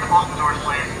Stand clear to close the doors,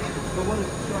 please. The one is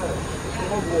trash. The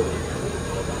one water.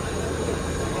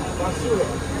 Basura.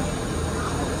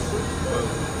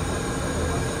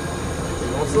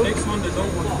 Also, next one, they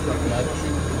don't want to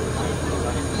drive.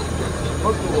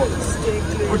 fuck the water.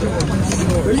 What do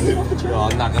you want? No,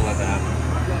 I'm not going to let that happen.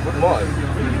 Why?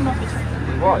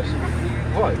 Why?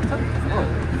 Why?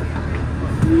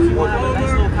 You want to have a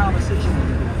nice little conversation.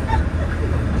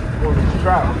 Or the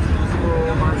trap.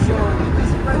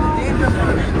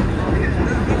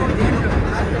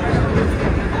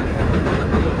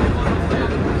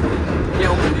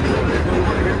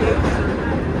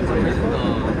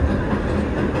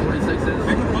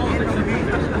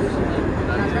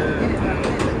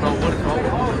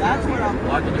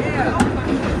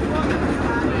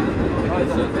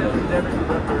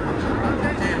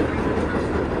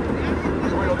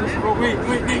 Wait,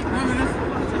 Nate, remember this?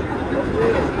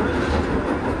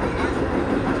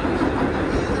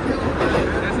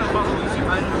 That's not possible. She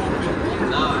might have opened.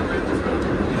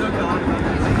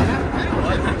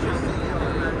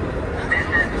 This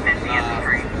is 50th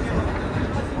Street.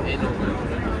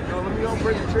 Yo, let me don't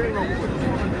break the train over with.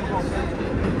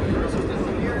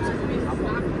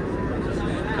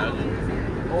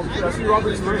 Oh, dude, I see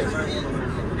Robert's Grant.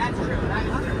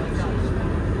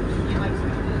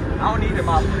 I don't need him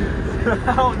up. I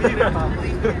don't need him up.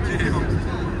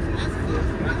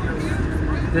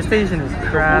 This station is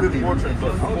crappy. I'll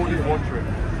hold you one trip.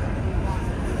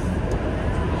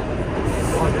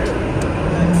 Oh, damn.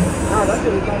 Nah, that's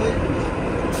it.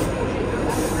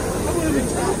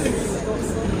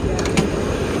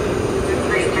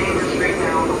 This is Chambers Street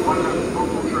down to 1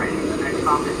 local train. Next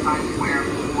stop is Times Square,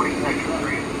 42nd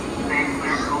Street. Stand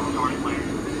clear to close the doors, please.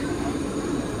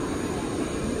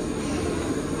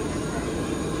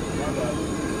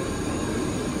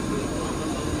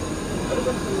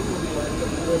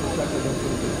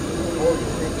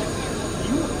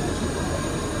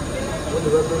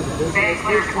 Stand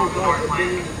clear to close the doors,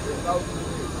 please.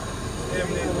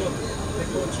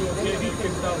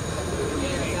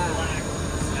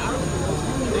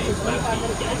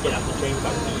 Get off the train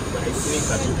about the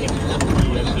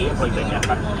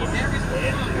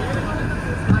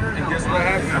And guess what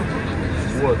happened?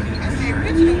 What?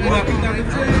 Walking down the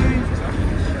train.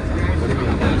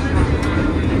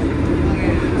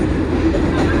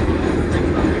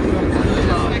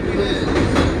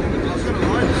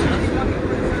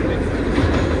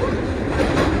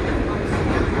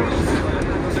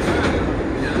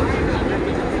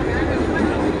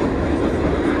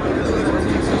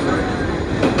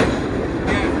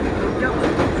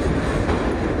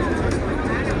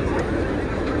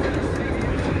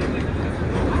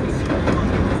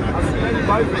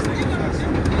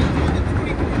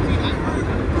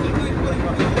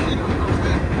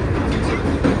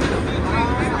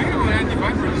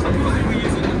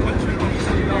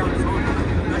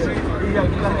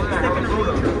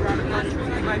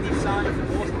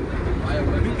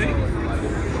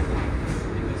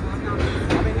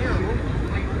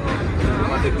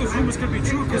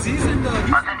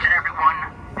 Attention everyone,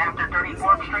 after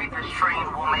 34th Street, this train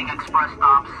will make express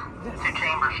stops to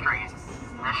Chamber Street.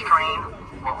 This train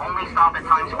will only stop at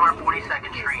Times Square,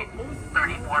 42nd Street,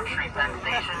 34th Street, Penn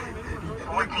Station,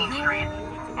 14th Street,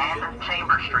 and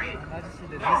Chamber Street.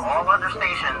 For all other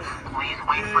stations, please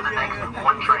wait for the next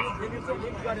one train.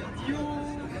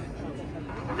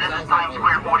 This is Times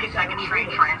Square, 42nd Street.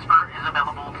 Transfer is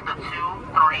available to the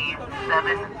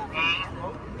 237A.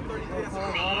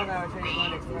 C, D,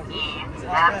 E,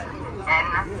 F, N,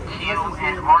 Q,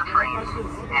 and R trains,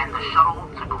 and the shuttle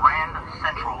to Grand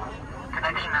Central.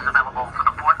 Connection is available to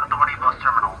the Port Authority Bus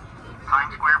Terminal,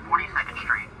 Times Square, 42nd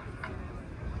Street.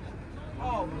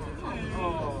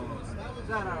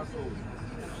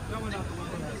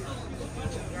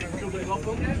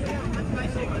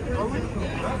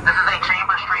 This is a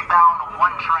Chamber Street bound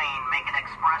one train making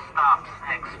express stops.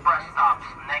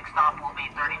 Next stop will be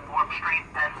 34th Street,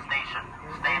 Penn Station.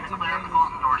 Stand clear of the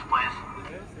closing doors, please.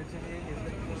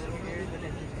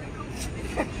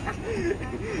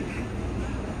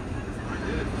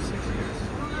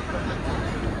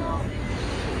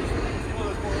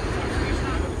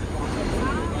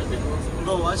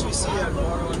 No, as we see at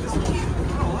Morrow and this, a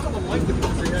lot of them like the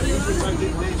because they have usually 5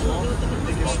 days long.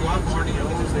 They can swap party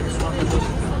elements, they can swap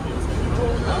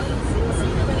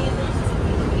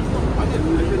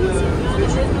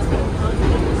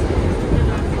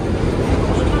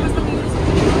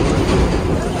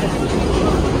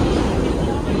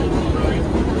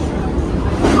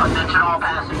Attention all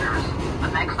passengers. The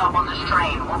next stop on this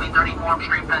train will be 34th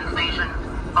Street, Penn Station,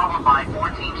 followed by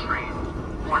 14th Street.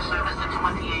 For service to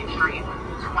 28th Street,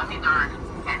 23rd,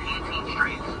 and 18th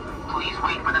Streets, please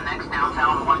wait for the next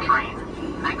downtown one train.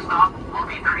 Next stop will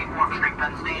be 34th Street,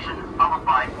 Penn Station, followed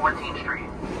by 14th Street.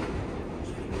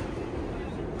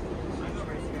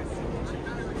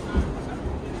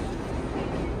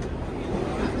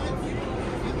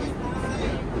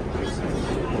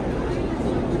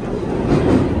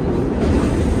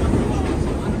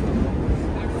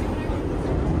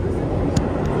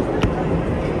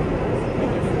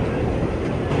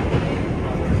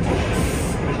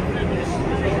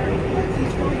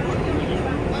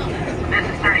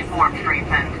 Street,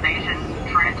 Penn Station.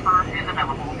 Transfer is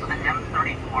available to the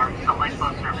M34 Select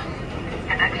Bus Service.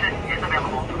 Connection is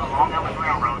available to the Long Island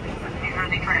Railroad, New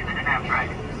Jersey Transit, and Amtrak.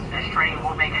 This train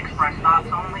will make express stops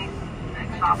only.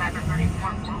 Next stop after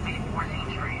 34 will be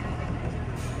 14th Street.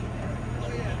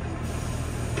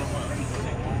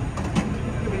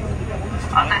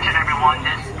 Attention everyone,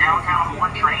 this downtown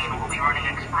one train will be running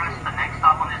express. The next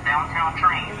stop on this downtown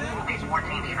train will be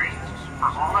 14th Street. For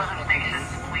all other stations,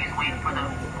 please wait for the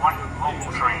one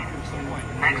local train.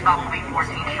 Next stop will be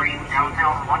 14th Street,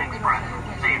 downtown 1 Express.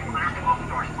 Stay clear to open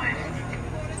doors, please.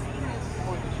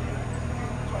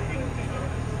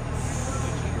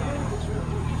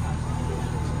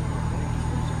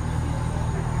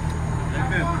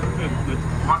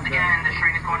 Once again, this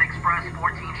train is going express.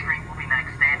 14th Street will be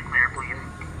next. Stand clear, please.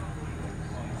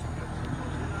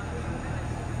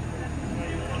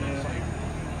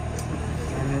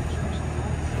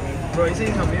 Bro, he's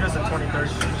saying he'll meet us at 23rd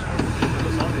Street.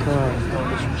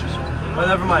 Oh,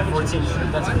 never mind, 14th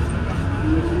Street. That's it.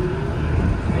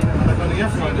 On the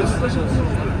F-line, they'll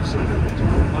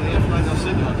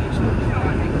send you on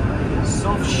there.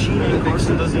 Self-sheeting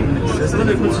person doesn't even exist. Then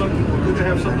they put some, they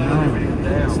have something on there.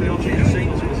 Damn. They don't change the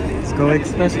signals. Let's go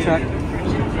express track.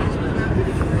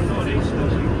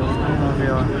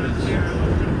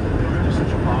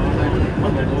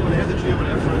 When they had the GM and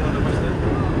F-line on the West End,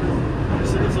 they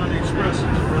said it's on the Express. It's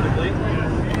running late.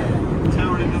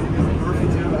 Tower didn't know Murphy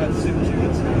Town had signal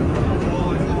tickets.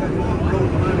 All road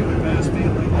behind me, mass speed.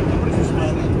 Nobody's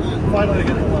responding. Finally, I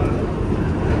get the line.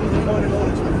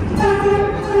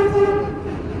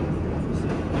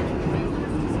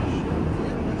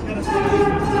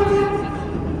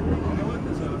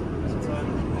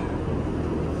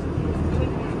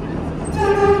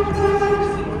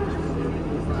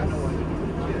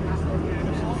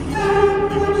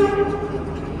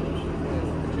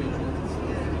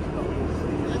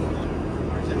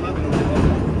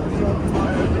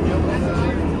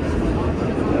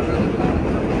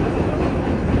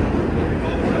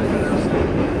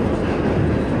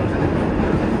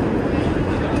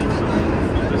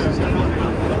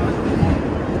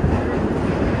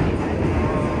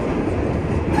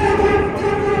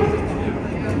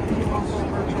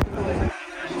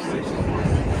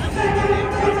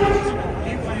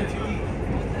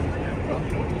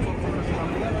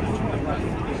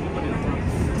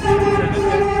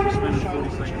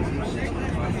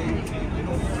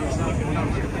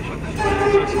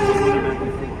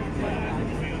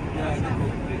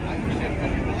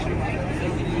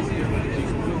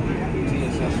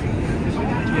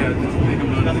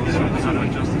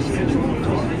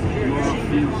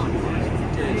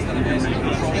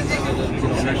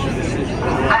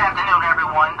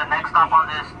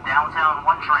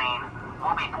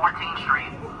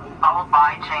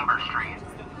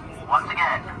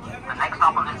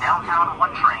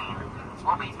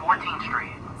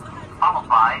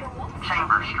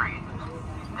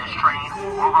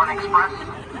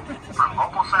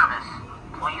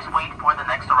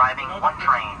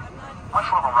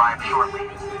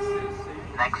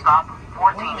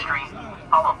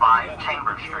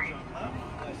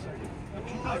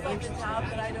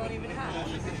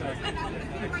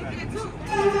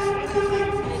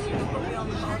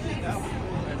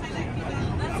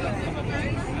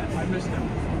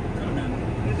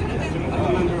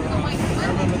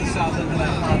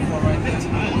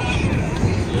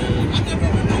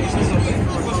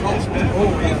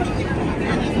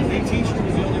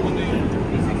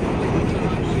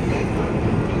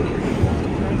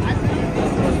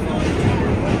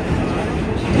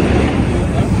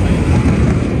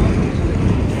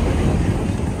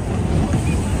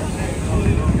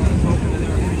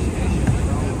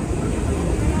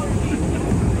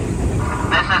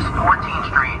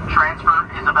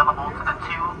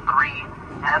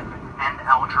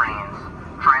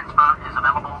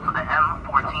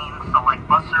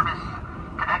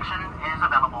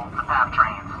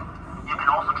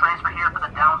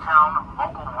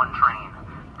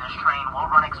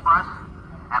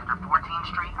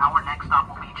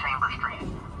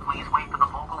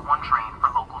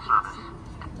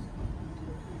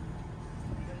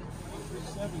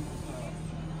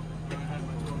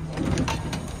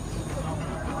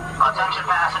 Attention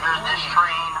passengers, this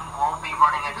train will be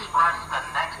running express. The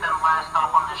next and last stop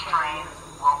on this train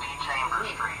will be Chambers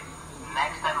Street.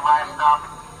 Next and last stop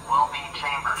will be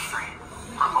Chambers Street.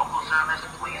 For local service,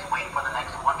 please wait for the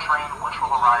next one train, which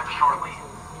will arrive shortly.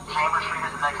 Chambers Street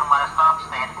is the next and last stop.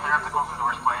 Stand clear of the closing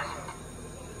doors, please.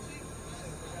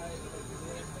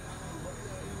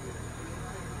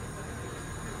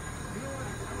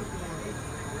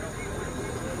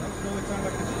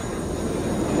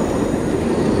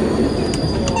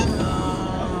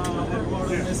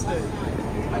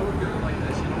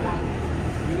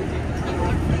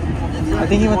 I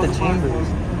think he went to Chambers.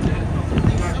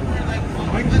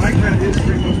 Mike had his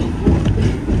 3 months before.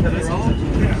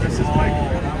 Yeah, that's his Mike.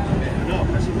 No,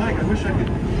 that's his Mike. I wish I could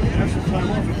have some time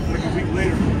off like a week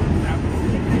later.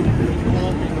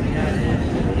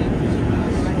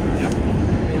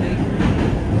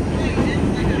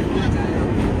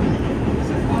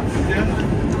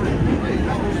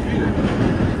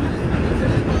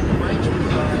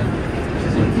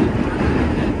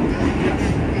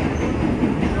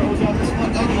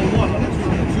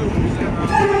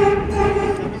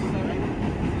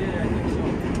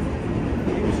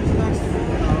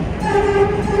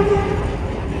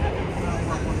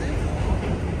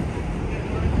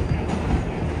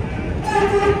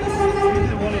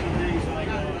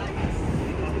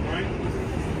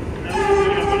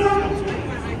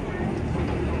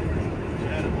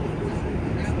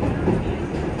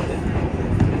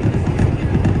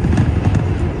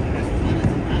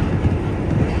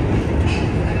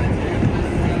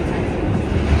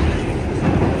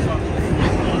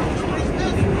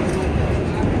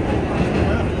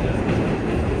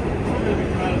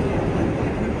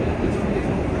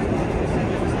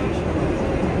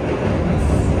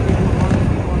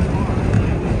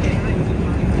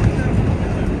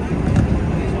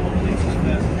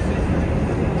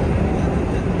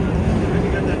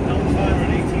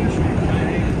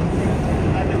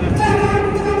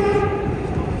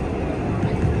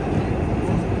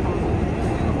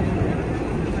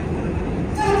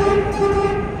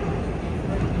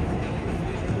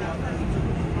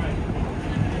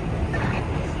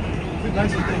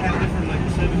 Texas, they had different like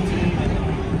 17.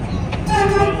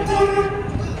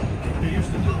 They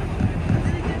used to do.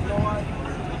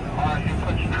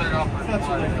 That's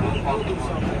what we'll do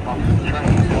something. I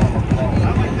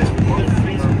like this.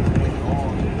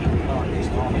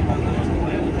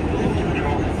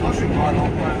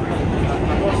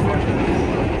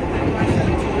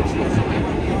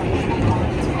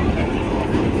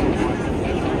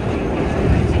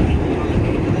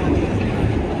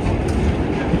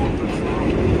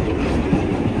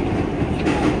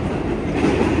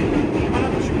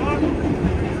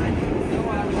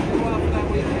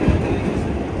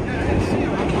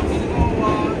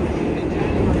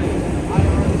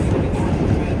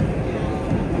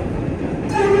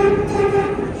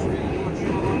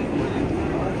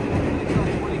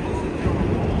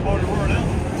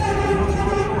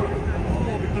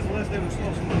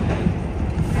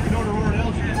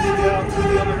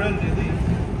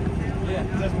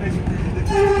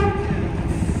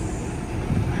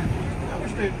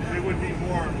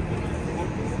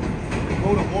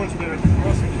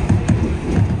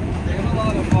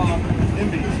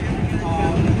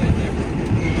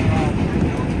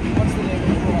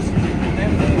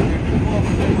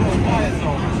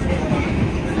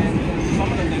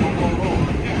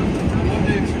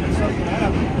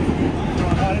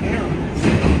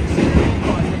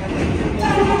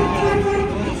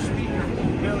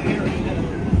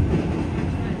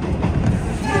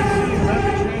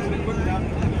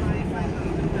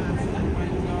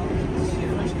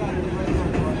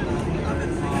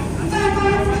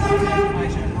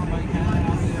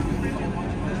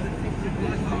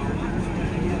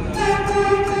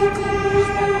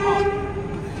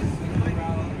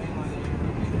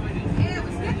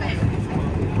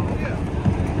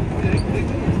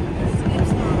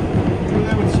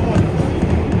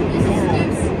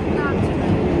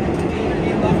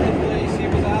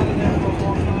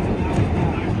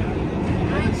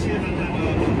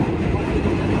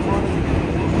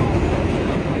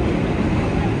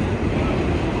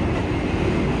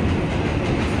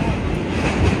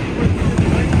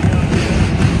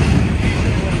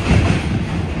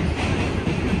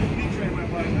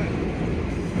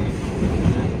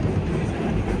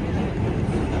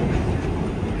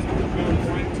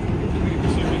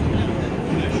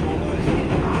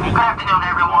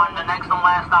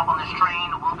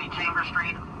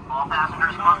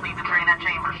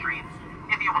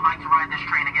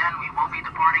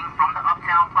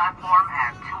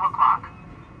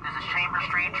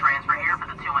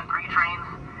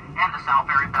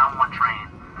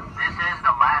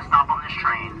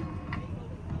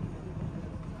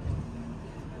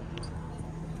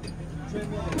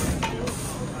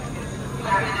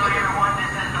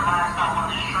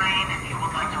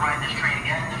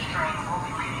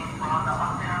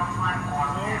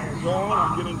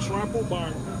 I'm getting trampled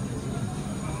by.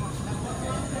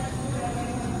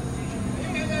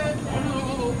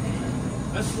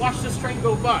 Let's watch this train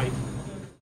go by.